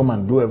to come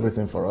and do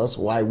everything for us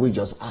while we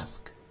just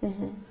ask.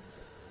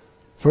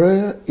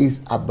 Prayer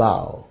is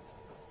about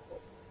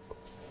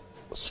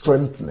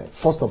strengthening.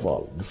 First of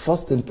all, the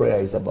first thing prayer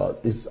is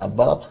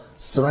about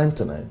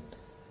strengthening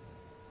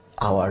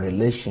our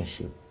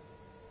relationship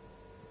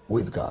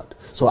with God.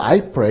 So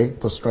I pray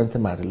to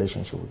strengthen my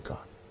relationship with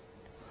God.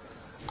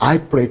 I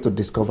pray to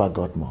discover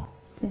God more.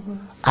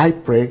 I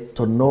pray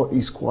to know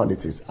his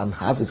qualities and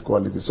have his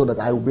qualities so that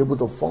I will be able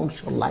to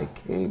function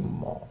like him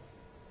more.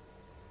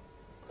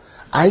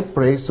 I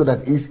pray so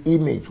that his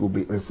image will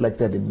be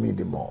reflected in me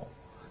the more,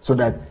 so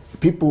that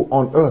people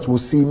on earth will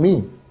see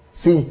me,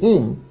 see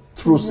him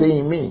through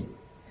seeing me.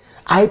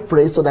 I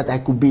pray so that I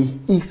could be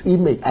his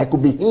image, I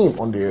could be him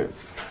on the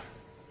earth.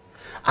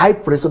 I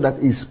pray so that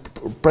his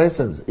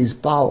presence, his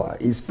power,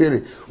 his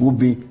spirit will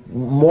be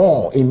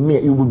more in me.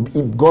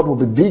 God will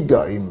be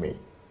bigger in me.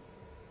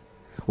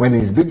 When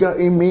he's bigger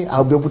in me,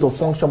 I'll be able to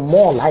function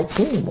more like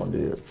him on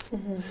the earth.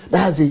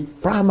 That's the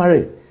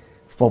primary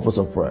purpose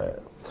of prayer.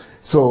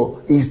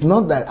 So it's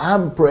not that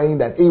I'm praying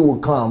that he will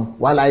come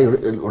while I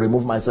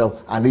remove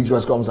myself and he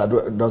just comes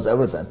and does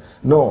everything.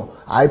 No,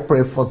 I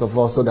pray first of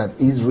all so that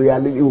his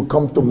reality, he will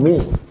come to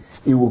me.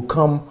 He will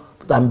come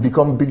and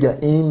become bigger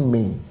in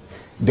me.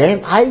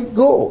 Then I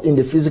go in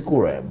the physical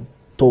realm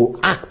to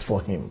act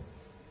for him.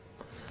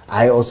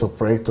 I also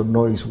pray to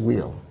know his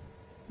will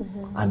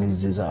and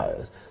his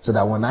desires, so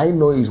that when I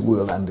know his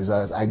will and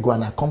desires, I go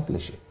and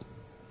accomplish it.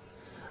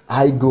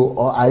 I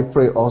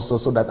pray also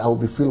so that I will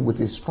be filled with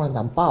his strength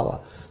and power,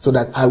 so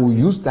that I will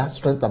use that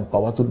strength and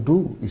power to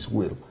do his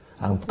will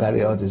and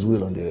carry out his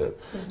will on the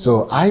earth.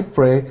 So I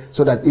pray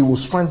so that it will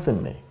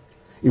strengthen me.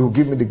 It will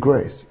give me the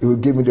grace. It will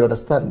give me the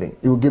understanding.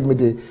 It will give me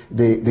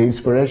the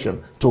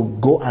inspiration to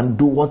go and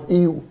do what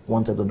he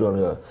wanted to do on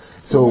earth.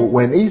 So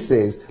when he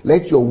says,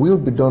 let your will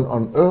be done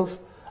on earth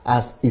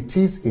as it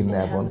is in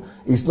heaven,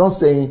 it's not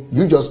saying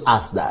you just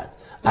ask that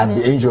and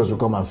the angels will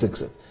come and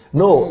fix it.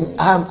 No,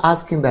 I'm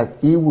asking that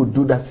he will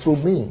do that through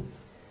me.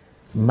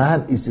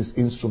 Man is his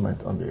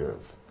instrument on the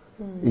earth.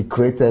 He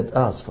created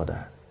us for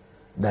that.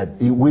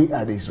 We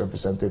are his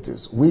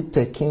representatives. We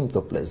take him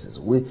to places.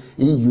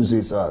 He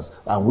uses us,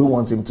 and we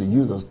want him to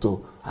use us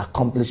to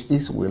accomplish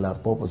his will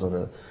and purpose on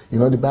earth. You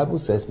know, the Bible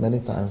says many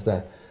times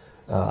that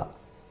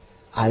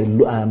I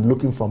am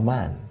looking for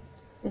man.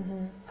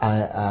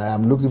 I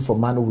am looking for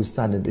man who will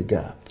stand in the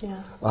gap.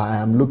 Yes. I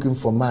am looking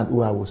for man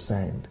who I will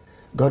send.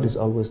 God is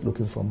always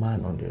looking for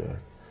man on the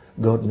earth.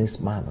 God needs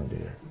man on the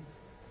earth.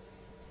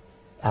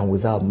 And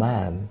without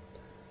man,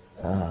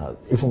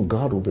 even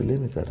God will be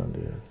limited on the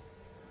earth.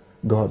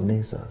 God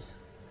needs us.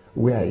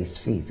 We are his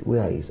feet. We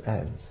are his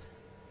hands.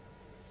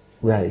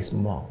 We are his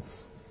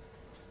mouth.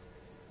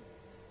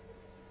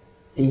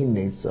 He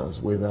needs us.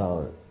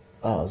 Without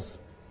us,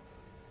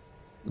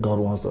 God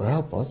wants to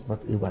help us,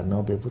 but he will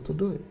not be able to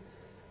do it.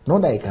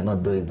 Not that he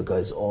cannot do it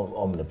because he's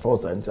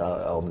omnipotent,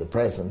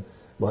 omnipresent,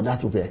 but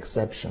that will be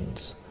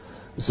exceptions.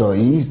 So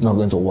he's not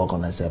going to work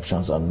on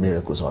exceptions, on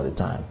miracles all the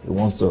time. He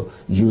wants to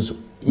use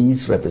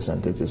his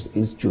representatives,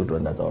 his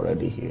children that are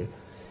already here.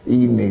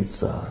 He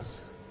needs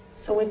us.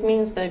 So it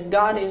means that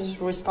God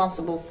is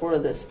responsible for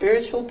the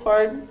spiritual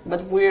part,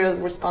 but we're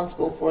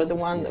responsible for the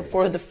one,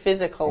 for the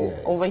physical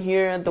over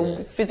here, the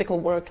physical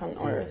work on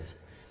earth.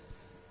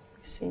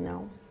 You see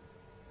now.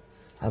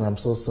 And I'm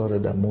so sorry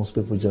that most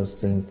people just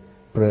think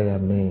prayer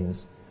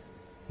means,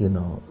 you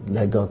know,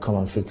 let God come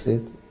and fix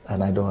it,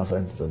 and I don't have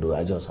anything to do,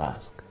 I just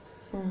ask.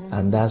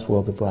 And that's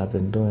what people have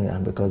been doing,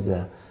 and because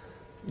they're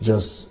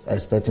just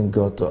expecting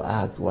God to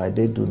act while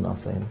they do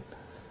nothing,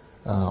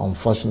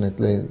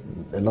 unfortunately,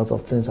 a lot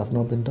of things have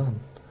not been done.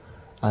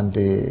 And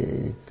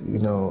the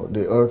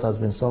earth has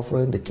been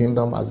suffering, the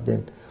kingdom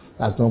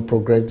has not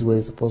progressed the way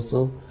it's supposed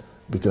to,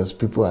 because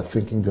people are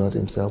thinking God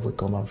himself will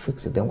come and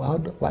fix it. Then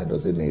why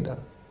does he need us?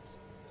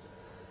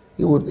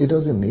 He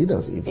doesn't need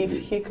us. If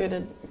he could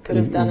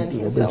have done it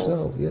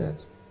himself.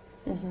 Yes.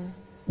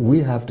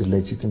 We have the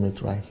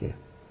legitimate right here.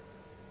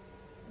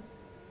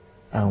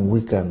 And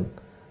we can,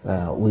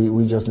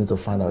 we just need to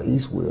find out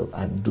his will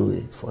and do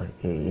it for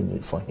him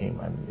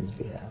and in his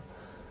behalf,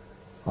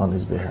 on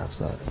his behalf,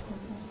 sorry.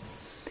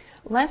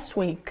 Last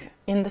week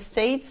in the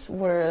States,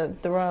 where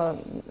there are,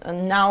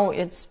 now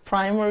it's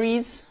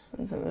primaries,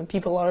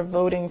 people are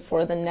voting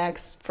for the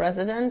next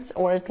president,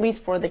 or at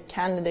least for the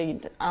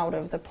candidate out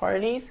of the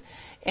parties.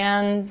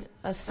 And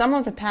some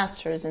of the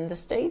pastors in the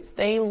States,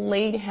 they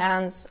laid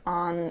hands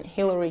on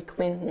Hillary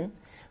Clinton,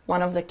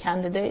 one of the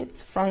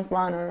candidates, front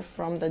runner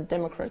from the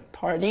Democrat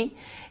Party,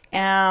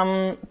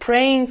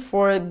 praying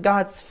for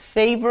God's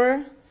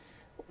favor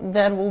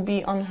that will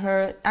be on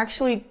her.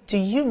 Actually, do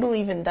you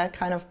believe in that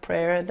kind of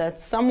prayer, that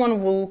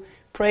someone will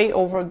pray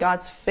over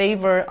God's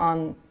favor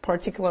on a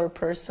particular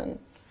person?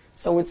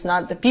 So it's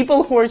not the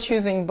people who are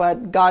choosing,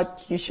 but God,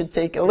 you should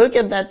take a look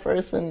at that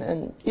person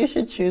and you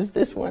should choose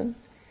this one.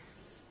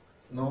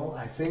 No,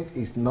 I think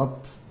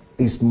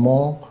it's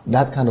more,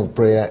 that kind of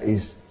prayer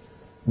is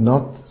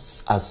not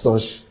as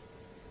such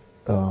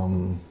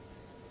an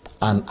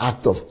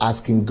act of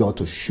asking God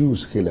to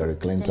choose Hillary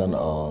Clinton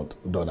or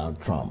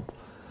Donald Trump.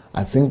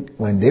 I think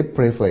when they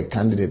pray for a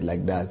candidate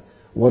like that,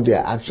 what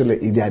they're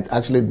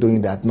actually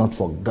doing that not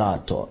for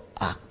God to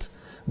act,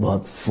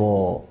 but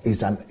for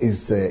it's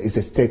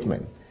a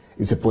statement.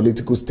 It's a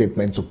political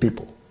statement to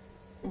people.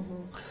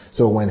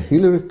 So when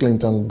Hillary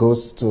Clinton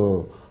goes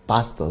to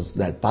pastors,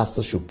 that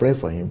pastors should pray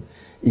for him,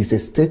 it's a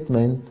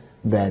statement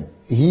that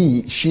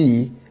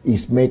she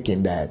is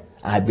making, that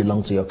I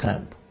belong to your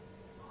camp.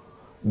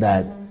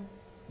 That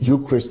you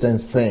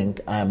Christians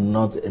think I am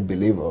not a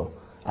believer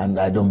and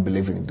I don't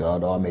believe in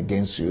God or I'm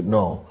against you.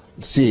 No,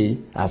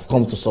 see, I've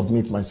come to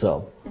submit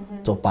myself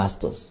to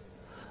pastors.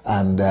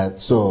 And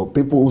so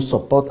people who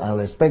support and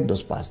respect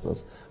those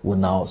pastors will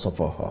now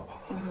support her.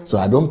 So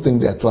I don't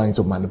think they're trying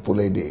to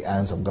manipulate the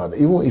hands of God.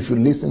 Even if you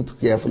listen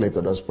carefully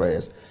to those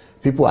prayers,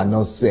 people are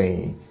not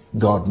saying,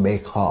 God,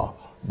 make her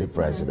the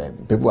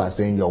president. People are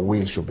saying your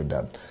will should be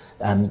done.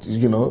 And,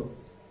 you know,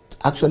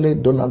 actually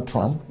Donald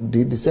Trump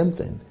did the same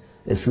thing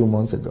a few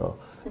months ago.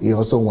 He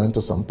also went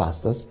to some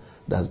pastors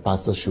that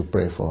pastors should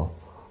pray for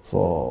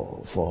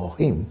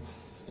him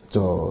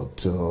to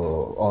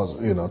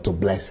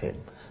bless him.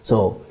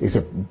 So it's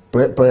a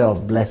prayer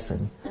of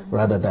blessing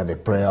rather than a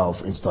prayer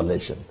of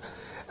installation.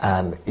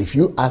 And if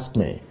you ask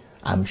me,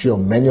 I'm sure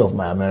many of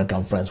my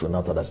American friends will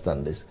not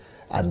understand this.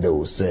 and they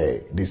will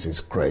say, this is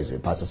crazy.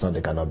 Pastor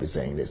Sunday cannot be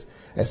saying this,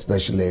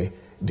 especially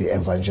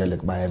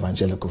my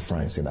evangelical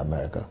friends in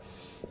America.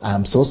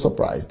 I'm so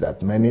surprised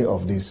that many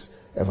of these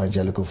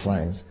evangelical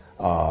friends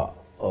are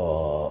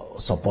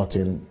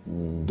supporting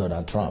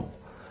Donald Trump.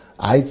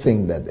 I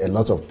think that a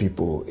lot of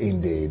people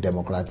in the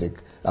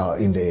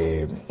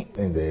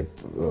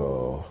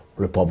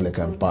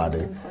Republican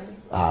Party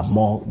are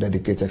more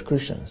dedicated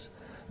Christians.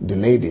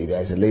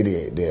 There's a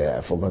lady there,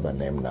 I forgot her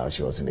name now,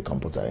 she was in the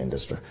computer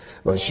industry.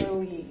 But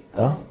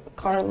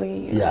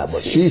Carly. Yeah,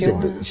 but she's a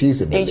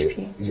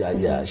believer.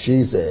 Yeah,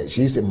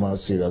 she's a more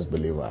serious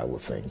believer, I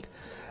would think.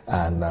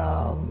 And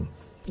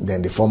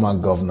then the former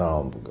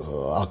governor,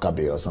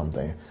 Huckabee or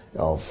something,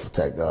 of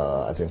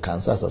I think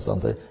Kansas or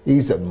something,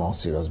 he's a more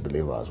serious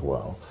believer as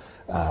well.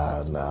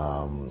 And,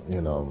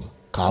 you know,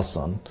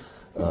 Carlson,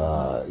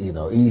 you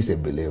know, he's a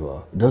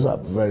believer. Those are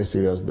very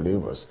serious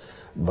believers.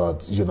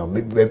 But, you know,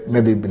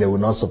 maybe they will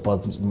not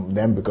support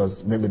them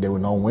because maybe they will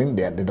not win.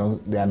 They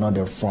are not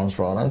the front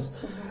runners.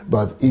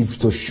 But if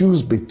to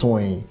choose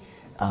between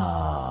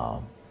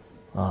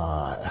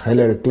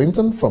Hillary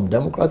Clinton from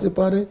Democratic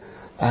Party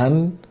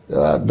and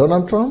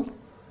Donald Trump,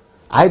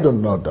 I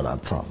don't know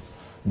Donald Trump.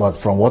 But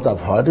from what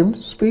I've heard him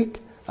speak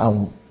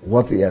and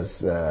what he has,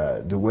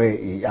 the way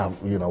he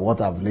have, you know, what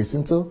I've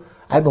listened to,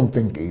 I don't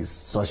think he's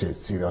such a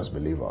serious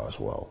believer as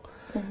well.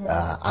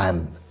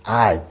 And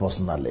I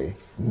personally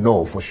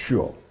know for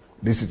sure,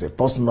 this is a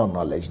personal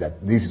knowledge,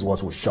 that this is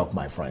what will shock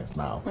my friends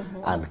now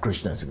and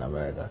Christians in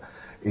America,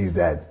 is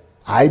that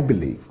I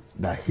believe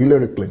that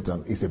Hillary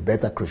Clinton is a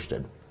better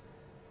Christian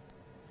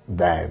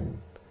than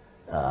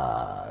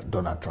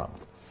Donald Trump.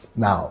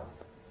 Now,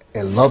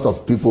 a lot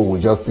of people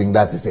will just think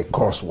that is a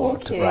curse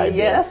word right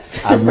there.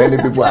 And many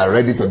people are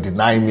ready to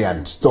deny me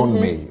and stone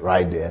me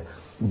right there.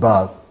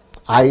 But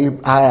I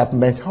have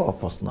met her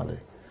personally.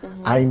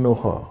 I know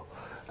her.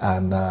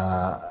 And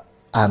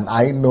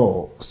I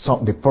know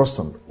the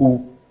person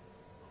who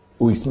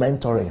is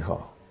mentoring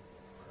her.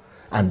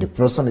 And the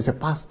person is a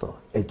pastor,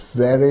 a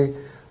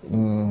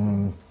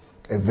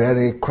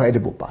very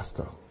credible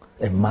pastor,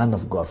 a man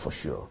of God for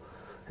sure.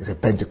 He's a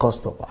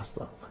Pentecostal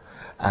pastor.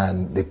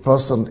 And the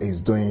person is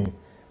doing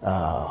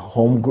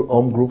home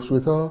groups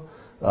with her,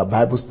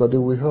 Bible study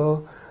with her,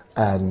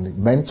 and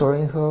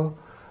mentoring her.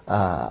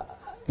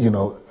 You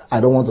know, I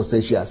don't want to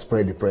say she has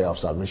prayed the prayer of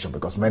salvation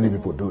because many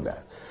people do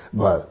that.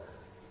 But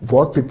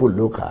what people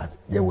look at,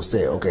 they will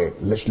say, okay,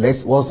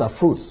 what's her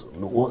fruits?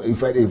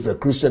 If a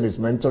Christian is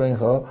mentoring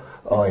her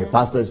or a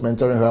pastor is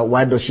mentoring her,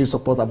 why does she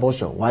support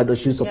abortion? Why does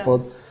she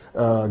support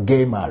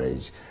gay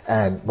marriage?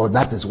 But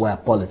that is where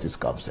politics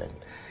comes in.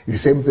 The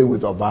same thing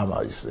with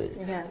Obama, you see.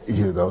 Yes.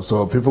 You know,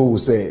 so people will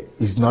say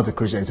he's not a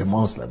Christian, he's a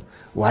Muslim.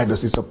 Why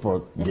does he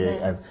support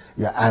gay?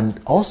 And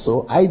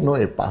also, I know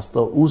a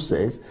pastor who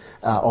says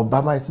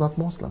Obama is not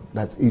Muslim,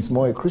 that he's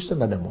more a Christian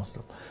than a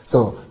Muslim.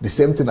 So the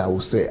same thing I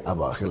will say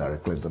about Hillary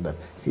Clinton, that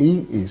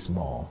she is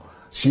more,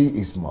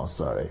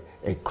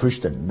 a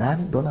Christian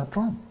than Donald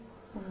Trump.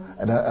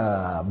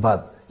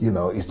 But, you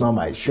know, it's not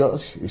my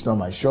choice, it's not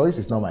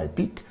my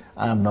pick.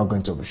 I am not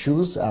going to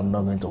choose, I'm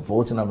not going to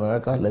vote in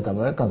America. Let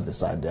Americans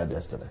decide their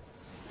destiny.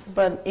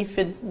 But if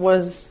it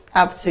was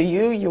up to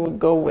you, you would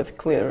go with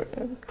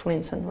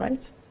Clinton,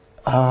 right?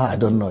 I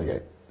don't know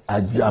yet.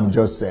 I'm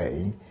just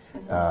saying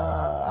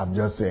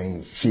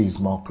she's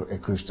more a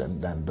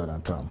Christian than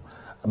Donald Trump.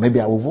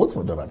 Maybe I will vote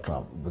for Donald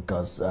Trump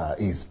because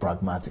he's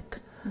pragmatic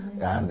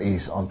and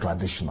he's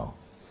untraditional.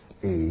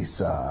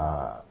 He's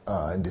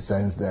in the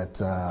sense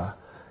that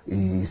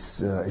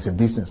he's a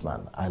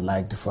businessman. I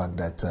like the fact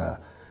that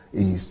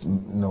he's, you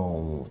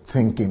know,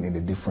 thinking in a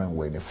different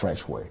way, in a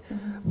fresh way.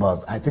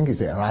 But I think he's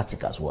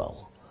erratic as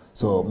well.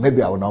 So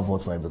maybe I will not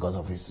vote for him because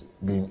of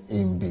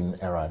him being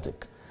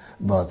erratic.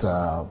 But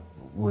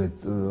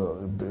with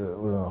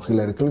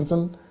Hillary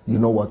Clinton, you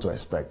know what to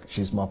expect.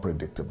 She's more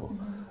predictable.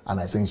 And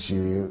I think she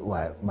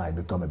might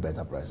become a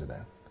better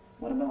president.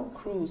 What about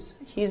Cruz?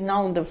 He's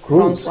now the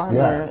front runner.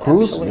 Yeah,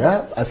 Cruz,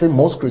 yeah. I think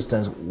most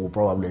Christians will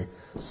probably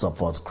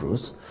support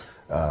Cruz.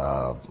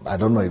 I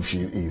don't know if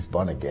she is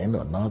born again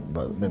or not,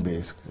 but maybe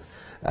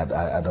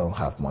I don't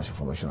have much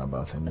information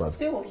about him. But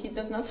still, he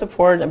does not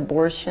support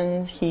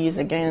abortion. He's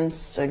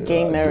against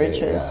gay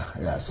marriages.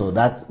 Yeah. So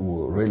that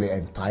will really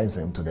entice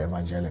him to the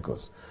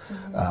evangelicals.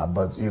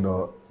 But, you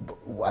know,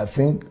 I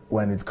think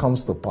when it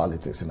comes to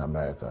politics in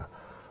America,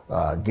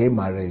 gay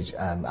marriage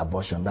and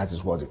abortion, that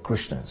is what the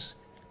Christians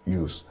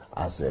use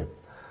as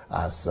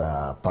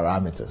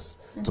parameters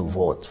to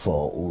vote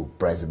for who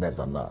president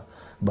or not.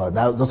 But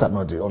those are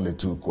not the only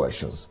two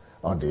questions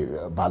on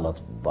the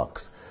ballot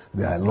box.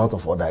 There are a lot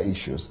of other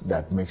issues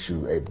that makes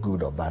you a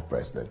good or bad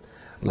president.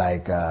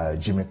 Like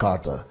Jimmy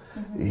Carter,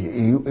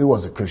 he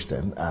was a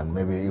Christian and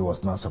maybe he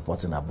was not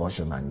supporting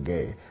abortion and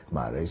gay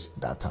marriage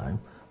that time,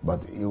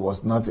 but he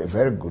was not a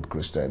very good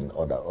Christian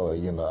or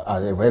you know,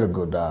 a very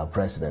good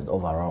president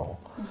overall.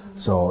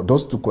 So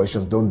those two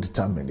questions don't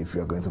determine if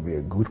you're going to be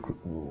a good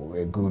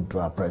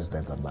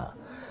president or not.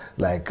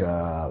 Like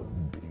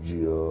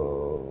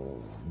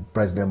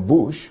President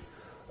Bush,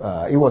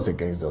 he was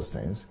against those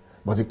things,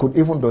 But he could,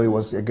 even though he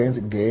was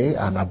against gay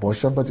and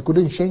abortion, but he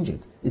couldn't change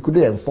it. He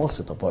couldn't enforce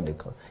it upon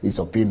his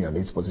opinion,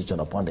 his position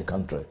upon the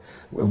country.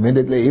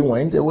 Immediately he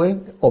went away,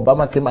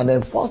 Obama came and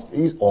enforced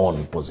his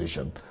own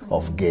position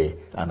of gay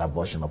and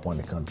abortion upon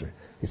the country.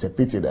 It's a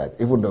pity that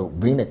even though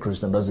being a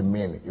Christian doesn't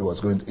mean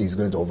he's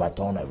going to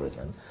overturn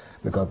everything,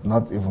 because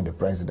not even the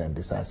president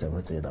decides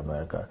everything in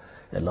America.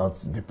 A lot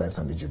depends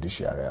on the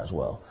judiciary as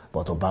well.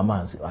 But Obama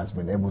has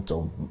been able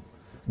to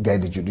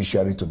get the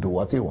judiciary to do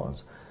what he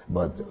wants.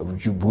 But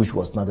Bush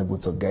was not able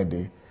to get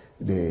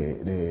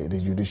the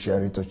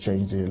judiciary to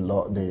change the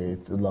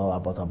law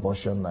about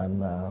abortion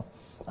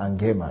and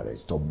gay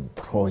marriage, to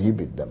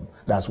prohibit them.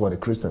 That's what the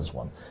Christians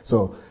want.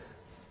 So,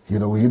 you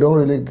know, you don't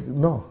really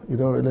know. You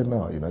don't really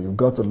know. You know, you've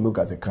got to look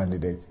at a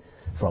candidate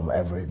from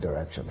every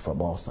direction,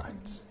 from all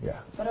sides. Yeah.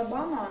 But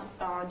Obama,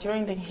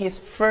 during his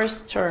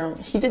first term,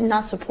 he did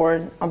not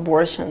support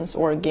abortions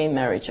or gay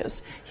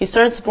marriages. He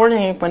started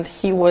supporting it when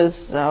he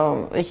was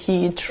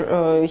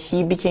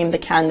he became the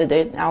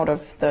candidate out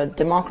of the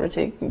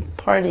Democratic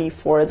Party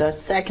for the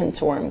second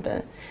term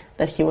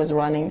that he was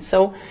running.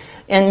 So,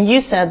 and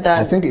you said that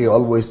I think he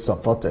always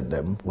supported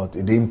them, but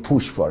he didn't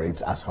push for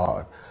it as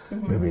hard.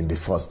 Maybe in the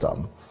first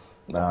term.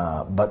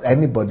 But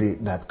anybody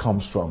that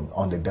comes from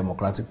on the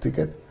Democratic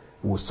ticket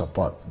will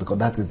support, because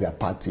that is their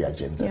party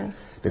agenda.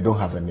 Yes. They don't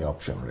have any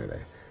option really.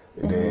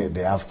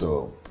 They have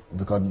to,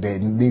 because they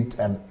need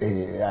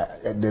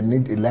they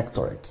need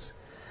electorates,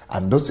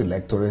 and those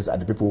electorates are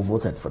the people who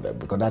voted for them,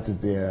 because that is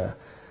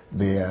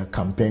their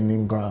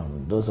campaigning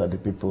ground. Those are the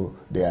people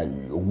they are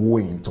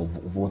wooing to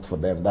vote for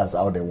them. That's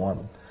how they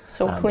want.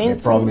 So and Clinton,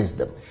 they promise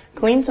them.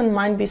 Clinton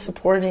might be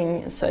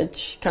supporting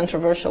such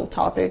controversial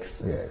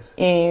topics, yes,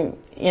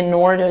 in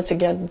order to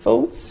get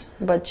votes,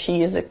 but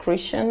she is a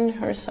Christian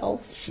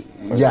herself.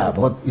 Yeah,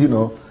 example. But you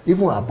know,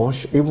 even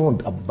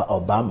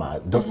Obama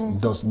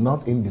does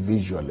not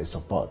individually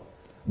support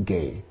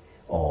gay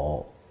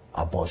or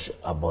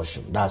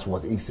abortion. That's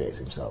what he says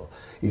himself.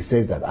 He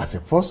says that as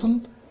a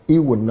person, he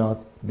would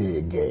not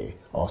be gay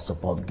or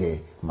support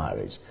gay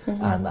marriage,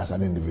 and as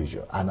an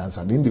individual,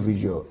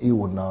 he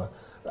would not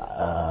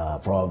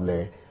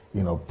probably,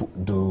 you know,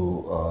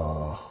 do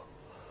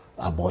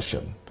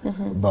abortion.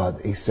 But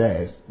he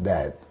says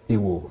that he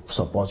will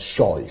support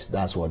choice.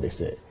 That's what they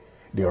say,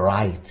 the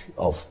right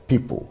of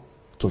people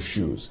to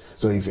choose.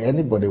 So if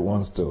anybody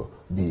wants to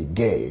be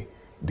gay,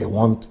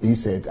 he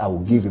said, I will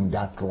give him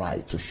that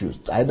right to choose,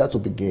 either to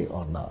be gay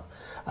or not.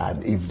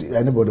 And if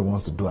anybody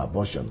wants to do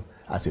abortion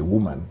as a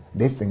woman,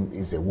 they think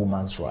it's a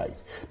woman's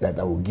right, that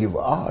I will give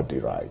her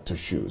the right to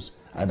choose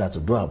either to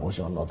do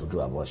abortion or not to do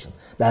abortion.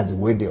 That's the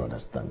way they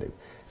understand it.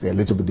 It's a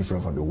little bit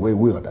different from the way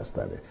we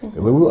understand it.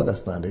 The way we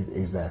understand it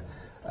is that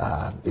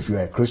if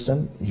you're a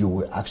Christian, you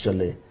will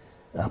actually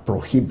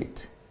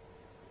prohibit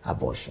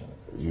abortion.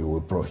 You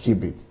will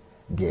prohibit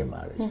gay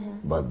marriage.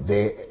 But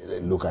they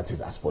look at it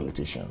as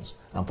politicians,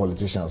 and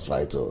politicians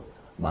try to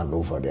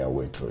maneuver their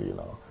way through, you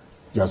know,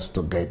 just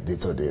to get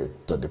to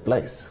the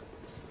place.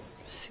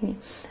 See,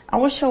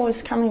 our show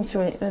is coming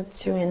to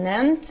an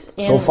end.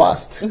 So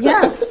fast.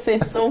 Yes,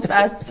 it's so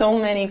fast. So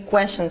many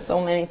questions, so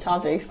many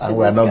topics. And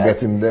we're not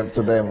getting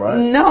to them, right?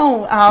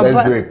 No.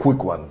 Let's do a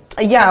quick one.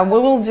 Yeah, we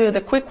will do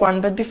the quick one.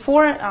 But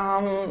before,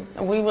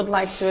 we would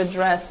like to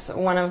address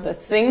one of the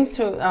things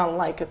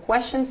like a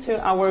question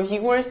to our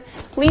viewers.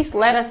 Please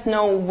let us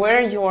know where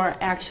you are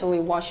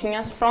actually watching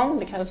us from,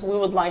 because we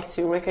would like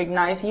to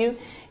recognize you.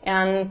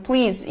 And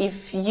please,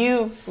 if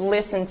you've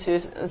listened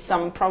to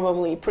some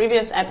probably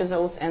previous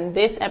episodes and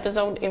this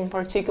episode in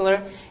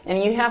particular,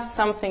 and you have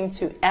something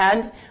to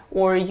add,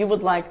 or you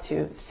would like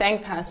to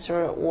thank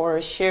Pastor or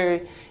share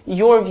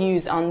your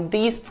views on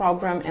this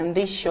program and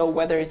this show,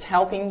 whether it's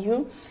helping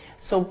you,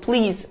 so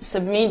please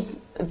submit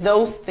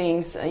those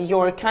things,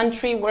 your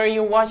country where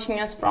you're watching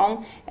us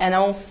from, and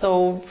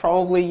also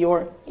probably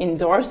your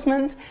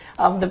endorsement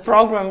of the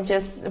program.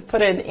 Just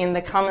put it in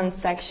the comment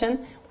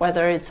section,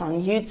 whether it's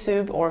on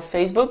YouTube or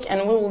Facebook,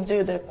 and we will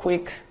do the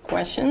quick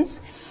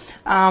questions.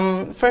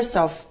 First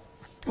off,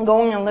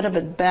 going a little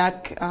bit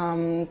back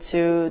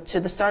to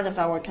the start of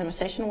our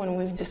conversation, when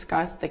we've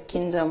discussed the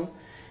kingdom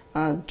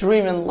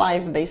driven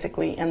life,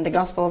 basically, and the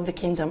gospel of the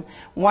kingdom.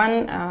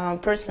 One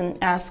person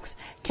asks,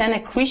 can a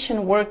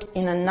Christian work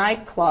in a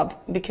nightclub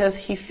because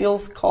he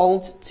feels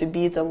called to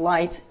be the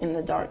light in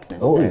the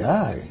darkness? Oh,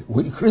 yeah.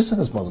 We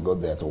Christians must go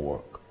there to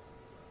work.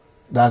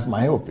 That's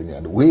my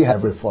opinion. We have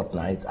every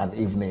fortnight an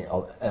evening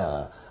of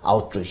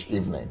outreach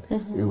evening,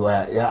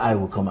 where I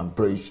will come and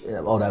preach,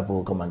 other people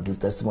will come and give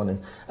testimonies,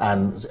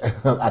 and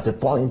at a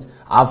point,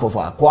 half of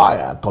our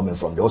choir coming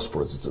from those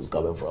prostitutes,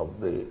 coming from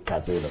the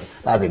casino.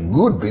 That's a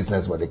good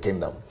business for the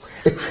kingdom.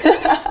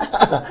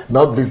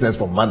 Not business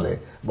for money,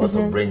 but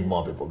to bring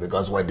more people.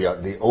 Because when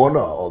the owner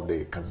of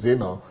the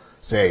casino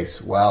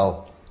says,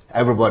 well,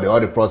 everybody, all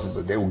the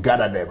prostitutes, they will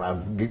gather them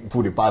and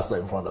put the pastor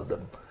in front of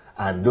them.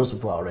 And those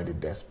people are already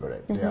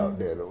desperate. They're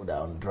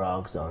on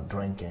drugs, they're on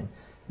drinking.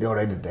 They're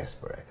already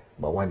desperate.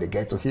 But when they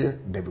get to here,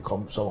 they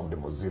become some of the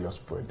most zealous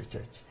people in the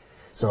church.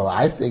 So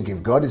I think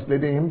if God is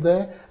leading him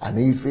there, and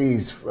if he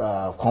is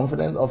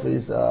confident of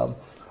his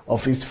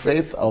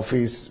faith, of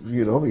his,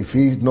 if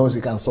he knows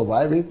he can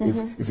survive it,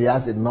 if he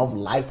has enough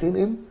light in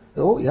him,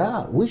 oh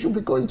yeah, we should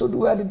be going to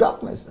where the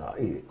darkness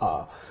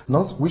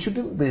not, we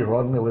shouldn't be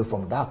running away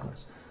from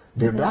darkness.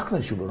 The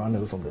darkness should be running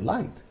away from the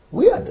light.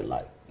 We are the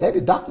light. Let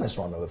the darkness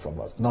run away from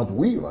us, not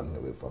we running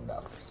away from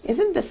darkness. Is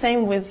it the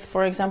same with,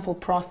 for example,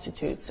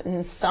 prostitutes?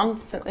 And someone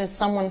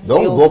feels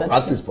don't go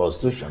practice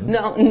prostitution.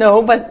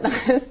 No, but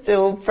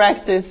still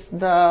practice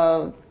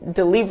the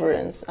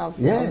deliverance of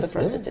the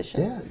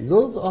prostitution. Yeah, you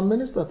go and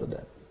minister to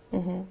them.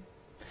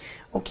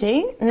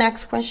 Okay,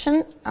 next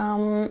question.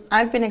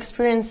 I've been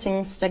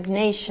experiencing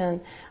stagnation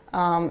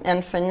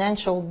and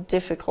financial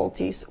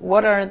difficulties.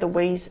 What are the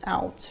ways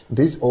out?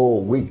 This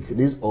whole week,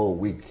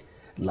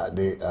 like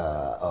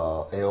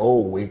a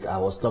whole week, I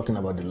was talking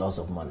about the loss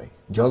of money.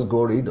 Just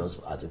go read those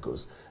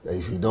articles.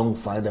 If you don't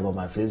find them on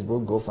my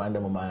Facebook, go find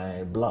them on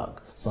my blog,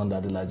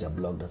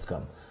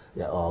 sundaydelajablog.com.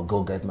 Yeah, or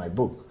go get my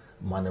book,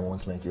 Money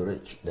Won't Make You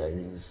Rich.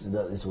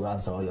 It will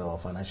answer all your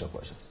financial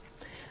questions.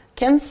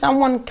 Can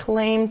someone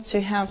claim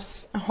to have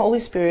Holy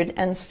Spirit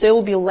and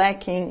still be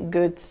lacking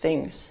good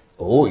things?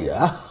 Oh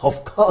yeah,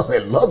 of course.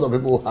 A lot of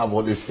people who have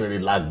Holy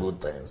Spirit lack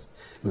good things.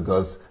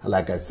 Because,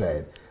 like I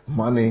said,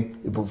 money,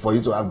 for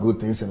you to have good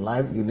things in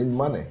life, you need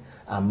money.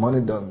 And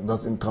money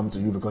doesn't come to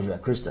you because you're a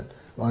Christian.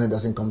 Money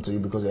doesn't come to you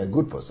because you're a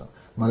good person.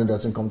 Money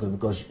doesn't come to you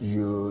because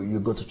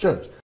you go to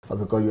church or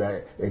because you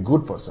are a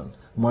good person.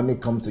 Money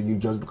comes to you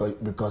just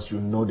because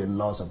you know the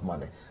laws of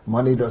money.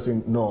 Money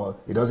doesn't know,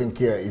 it doesn't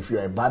care if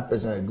you're a bad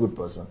person or a good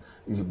person.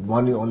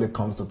 Money only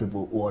comes to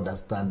people who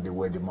understand the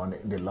way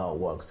the law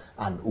works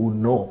and who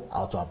know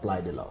how to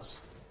apply the laws.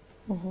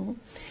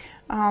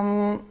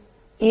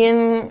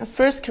 In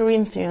 1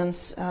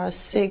 Corinthians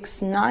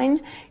 6:9,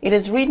 it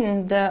is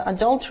written, "The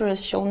adulteress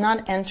shall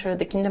not enter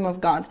the kingdom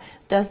of God."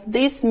 Does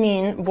this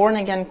mean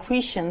born-again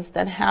Christians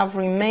that have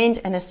remained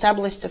and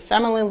established a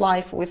family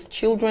life with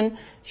children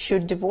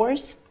should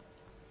divorce?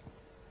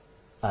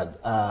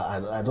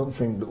 I don't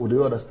think, would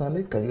you understand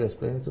it? Can you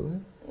explain it to me?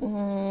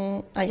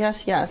 I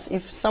guess yes.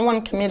 If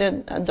someone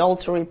committed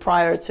adultery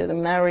prior to the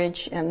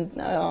marriage and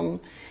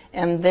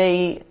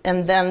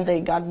then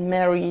they got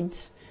married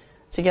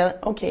together,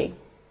 okay.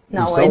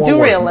 Now I do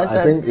realize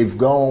that. I think if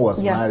someone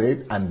was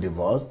married and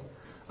divorced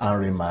and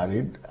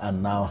remarried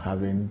and now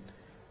having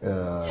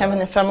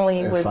a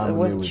family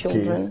with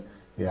children. Kids,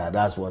 yeah,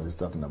 that's what it's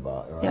talking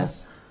about, right?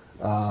 Yes.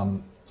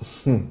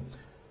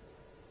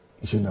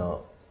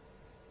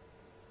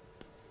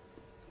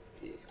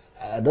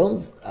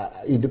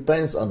 It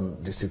depends on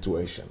the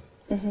situation.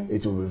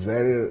 It will be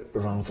very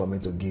wrong for me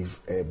to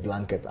give a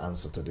blanket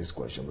answer to this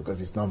question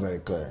because it's not very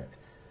clear.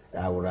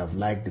 I would have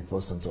liked the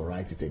person to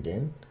write it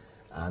again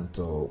and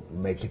to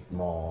make it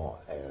more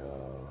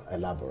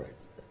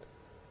elaborate.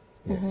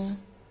 Yes.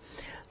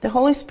 The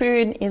Holy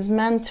Spirit is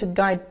meant to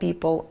guide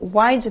people.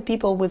 Why do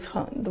people with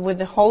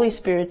the Holy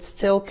Spirit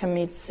still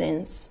commit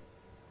sins?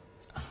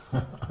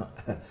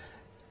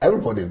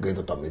 Everybody is going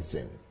to commit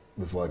sin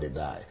before they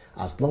die.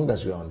 As long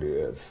as you're on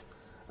the earth,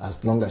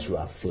 as long as you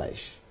have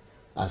flesh,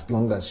 as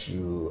long as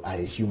you are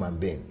a human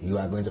being, you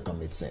are going to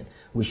commit sin.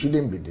 We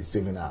shouldn't be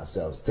deceiving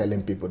ourselves,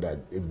 telling people that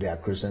if they are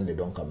Christian, they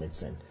don't commit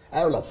sin.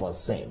 All of us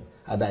sin,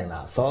 either in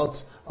our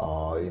thoughts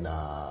or in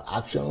our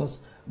actions,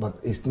 but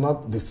it's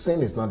not, the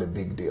sin is not a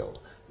big deal.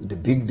 The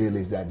big deal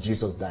is that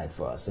Jesus died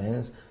for our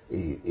sins.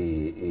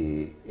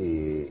 He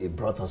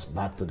brought us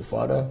back to the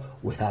Father.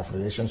 We have a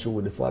relationship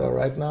with the Father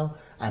right now.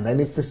 And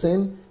any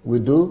sin we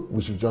do,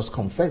 we should just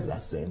confess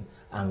that sin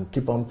and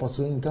keep on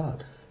pursuing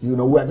God. We are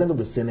going to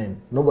be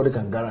sinning. Nobody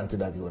can guarantee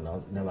that you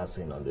will never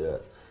sin on the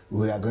earth.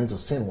 We are going to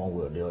sin one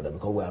way or the other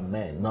because we are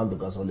men, not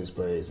because Holy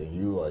Spirit is in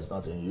you or it's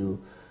not in you.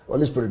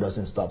 Holy Spirit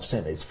doesn't stop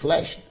sin. It's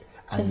flesh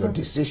and your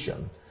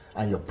decision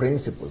and your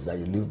principles that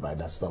you live by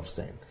that stop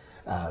sin.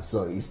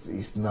 So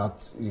it's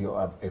not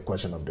a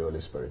question of the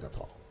Holy Spirit at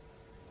all.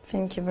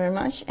 Thank you very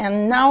much.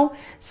 And now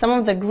some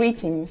of the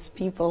greetings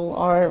people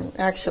are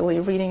actually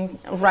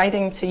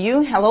writing to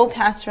you. Hello,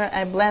 Pastor.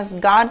 I bless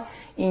God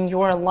in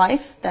your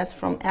life. That's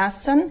from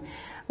Aston.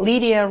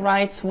 Lydia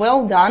writes,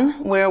 well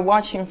done. We're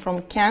watching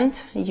from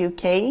Kent,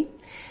 UK.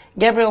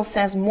 Gabriel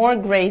says, more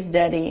grace,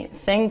 Daddy.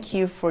 Thank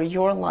you for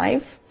your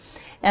life.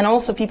 And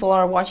also people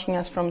are watching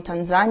us from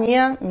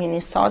Tanzania,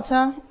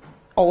 Minnesota,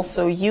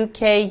 also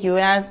UK,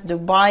 US,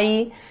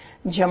 Dubai,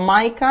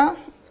 Jamaica,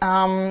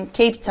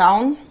 Cape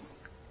Town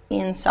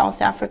in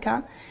South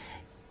Africa,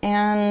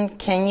 and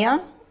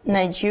Kenya,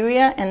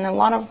 Nigeria, and a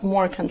lot of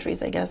more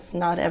countries. I guess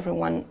not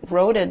everyone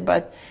wrote it,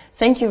 but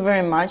thank you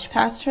very much,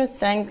 Pastor.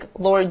 Thank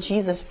Lord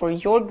Jesus for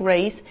your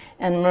grace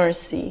and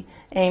mercy.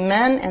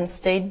 Amen, and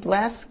stay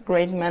blessed,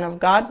 great man of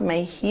God.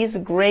 May his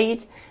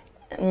great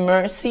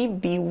mercy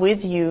be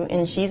with you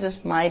in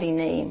Jesus' mighty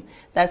name.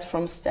 That's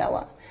from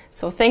Stella.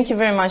 So thank you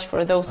very much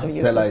for those of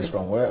you. Stella is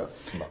from where?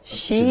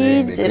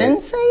 She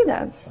didn't say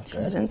that. Okay. She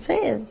didn't say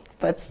it.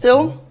 But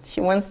still,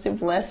 she wants to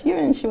bless you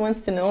and she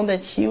wants to know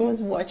that she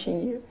was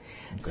watching you.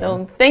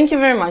 So thank you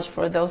very much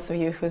for those of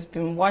you who's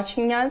been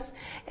watching us.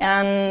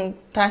 And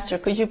Pastor,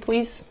 could you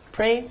please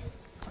pray?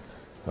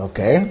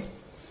 Okay.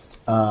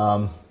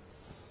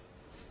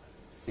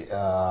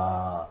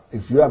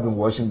 If you have been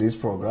watching this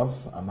program,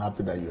 I'm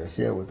happy that you are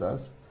here with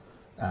us,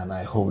 and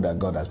I hope that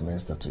God has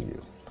ministered to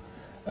you.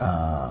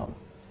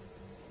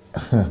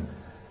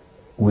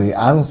 We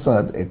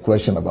answered a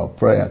question about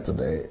prayer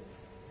today,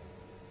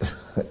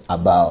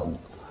 about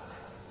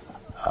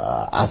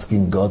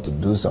asking God to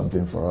do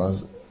something for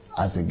us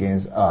as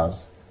against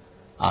us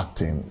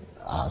acting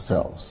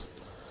ourselves.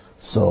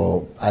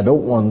 So I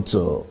don't want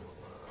to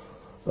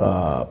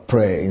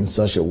pray in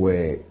such a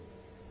way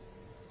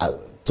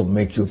to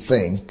make you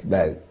think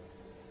that,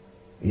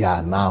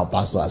 yeah, now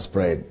Pastor has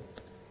prayed,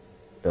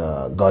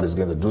 God is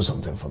going to do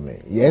something for me.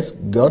 Yes,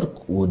 God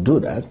will do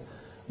that,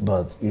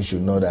 but you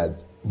should know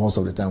that most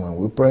of the time when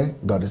we pray,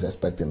 God is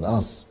expecting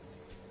us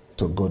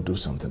to go do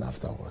something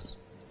afterwards.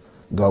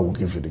 God will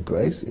give you the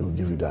grace, He will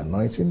give you the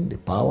anointing, the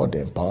power,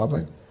 the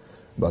empowerment,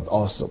 but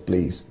also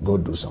please go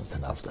do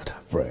something after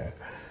that prayer.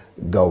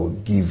 God will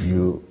give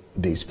you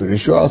the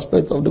spiritual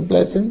aspect of the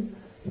blessing.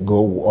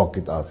 Go walk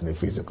it out in the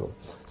physical.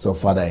 So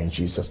Father, in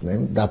Jesus'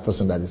 name, that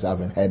person that is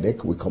having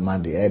headache, we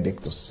command the headache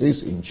to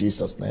cease in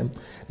Jesus' name.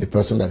 The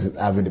person that is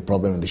having the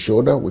problem in the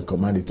shoulder, we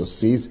command it to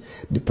cease.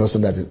 The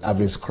person that is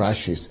having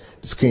scratches,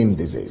 skin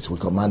disease, we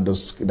command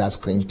that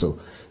skin to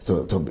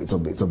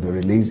be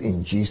released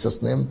in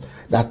Jesus' name.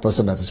 That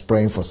person that is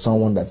praying for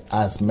someone that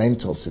has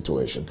mental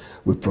situation,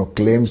 we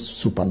proclaim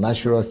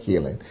supernatural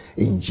healing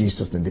in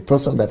Jesus' name. The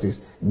person that is,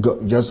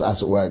 just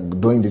as we're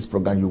doing this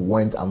program, you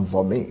went and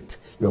vomit.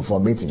 You're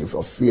vomiting, you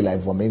feel like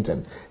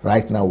vomiting.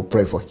 Right now we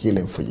pray for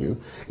healing for you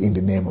in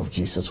the name of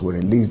Jesus. We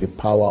release the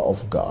power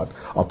of God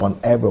upon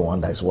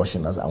everyone that is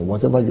watching us, and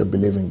whatever you're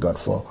believing God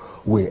for,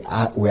 we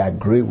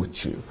agree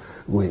with you.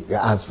 We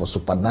ask for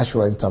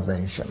supernatural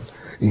intervention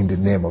in the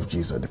name of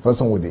Jesus. The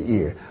person with the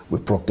ear, we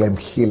proclaim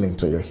healing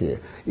to your ear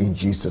in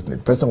Jesus' name.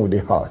 The person with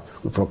the heart,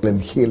 we proclaim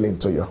healing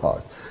to your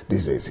heart.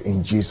 This is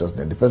in Jesus'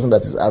 name. The person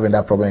that is having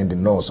that problem in the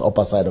nose,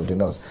 upper side of the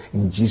nose,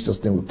 in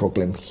Jesus' name we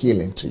proclaim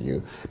healing to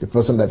you. The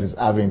person that is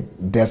having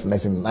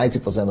deafness in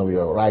 90% of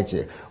your right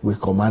ear, we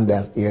command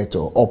that ear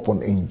to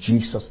open in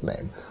Jesus'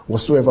 name.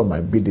 Whatsoever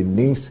might be the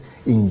needs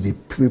in the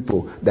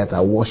people that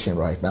are washing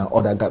right now,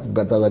 or that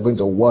are going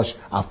to wash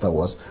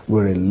afterwards,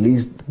 we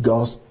release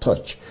God's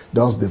touch,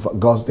 God's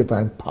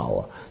divine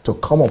power to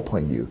come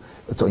upon you,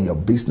 in your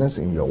business,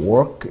 in your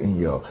work, in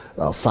your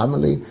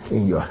family,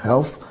 in your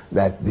health,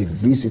 that the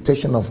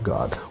visitation of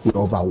God will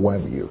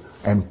overwhelm you,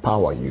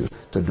 empower you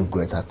to do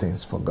greater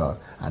things for God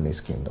and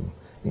His kingdom.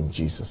 In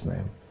Jesus'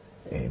 name,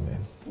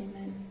 amen.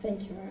 Amen.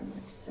 Thank you very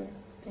much, sir.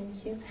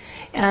 Thank you.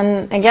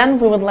 And again,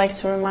 we would like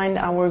to remind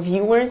our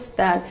viewers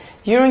that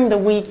during the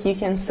week you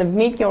can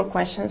submit your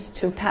questions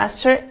to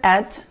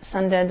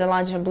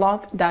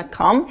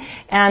pastor@sundayadelajablog.com.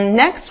 And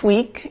next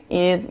week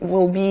it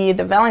will be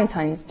the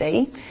Valentine's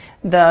Day,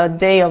 the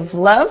Day of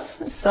Love.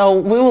 So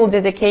we will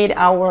dedicate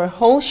our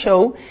whole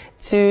show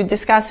to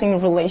discussing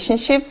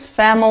relationships,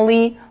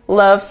 family,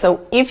 love.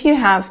 So if you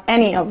have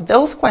any of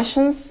those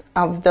questions,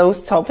 of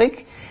those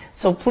topics,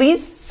 so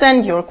please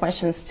send your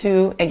questions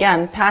to,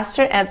 again,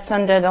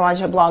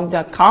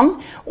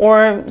 pastor@sundayadelajablog.com,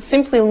 or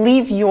simply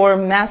leave your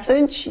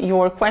message,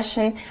 your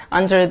question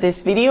under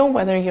this video,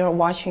 whether you're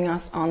watching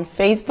us on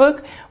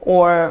Facebook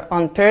or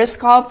on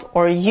Periscope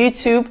or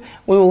YouTube.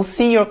 We will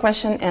see your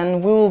question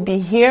and we will be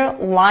here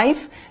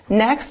live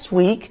next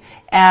week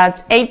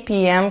at 8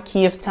 p.m.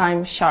 Kiev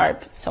time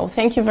sharp. So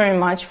thank you very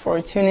much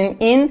for tuning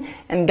in,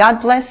 and God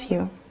bless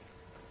you.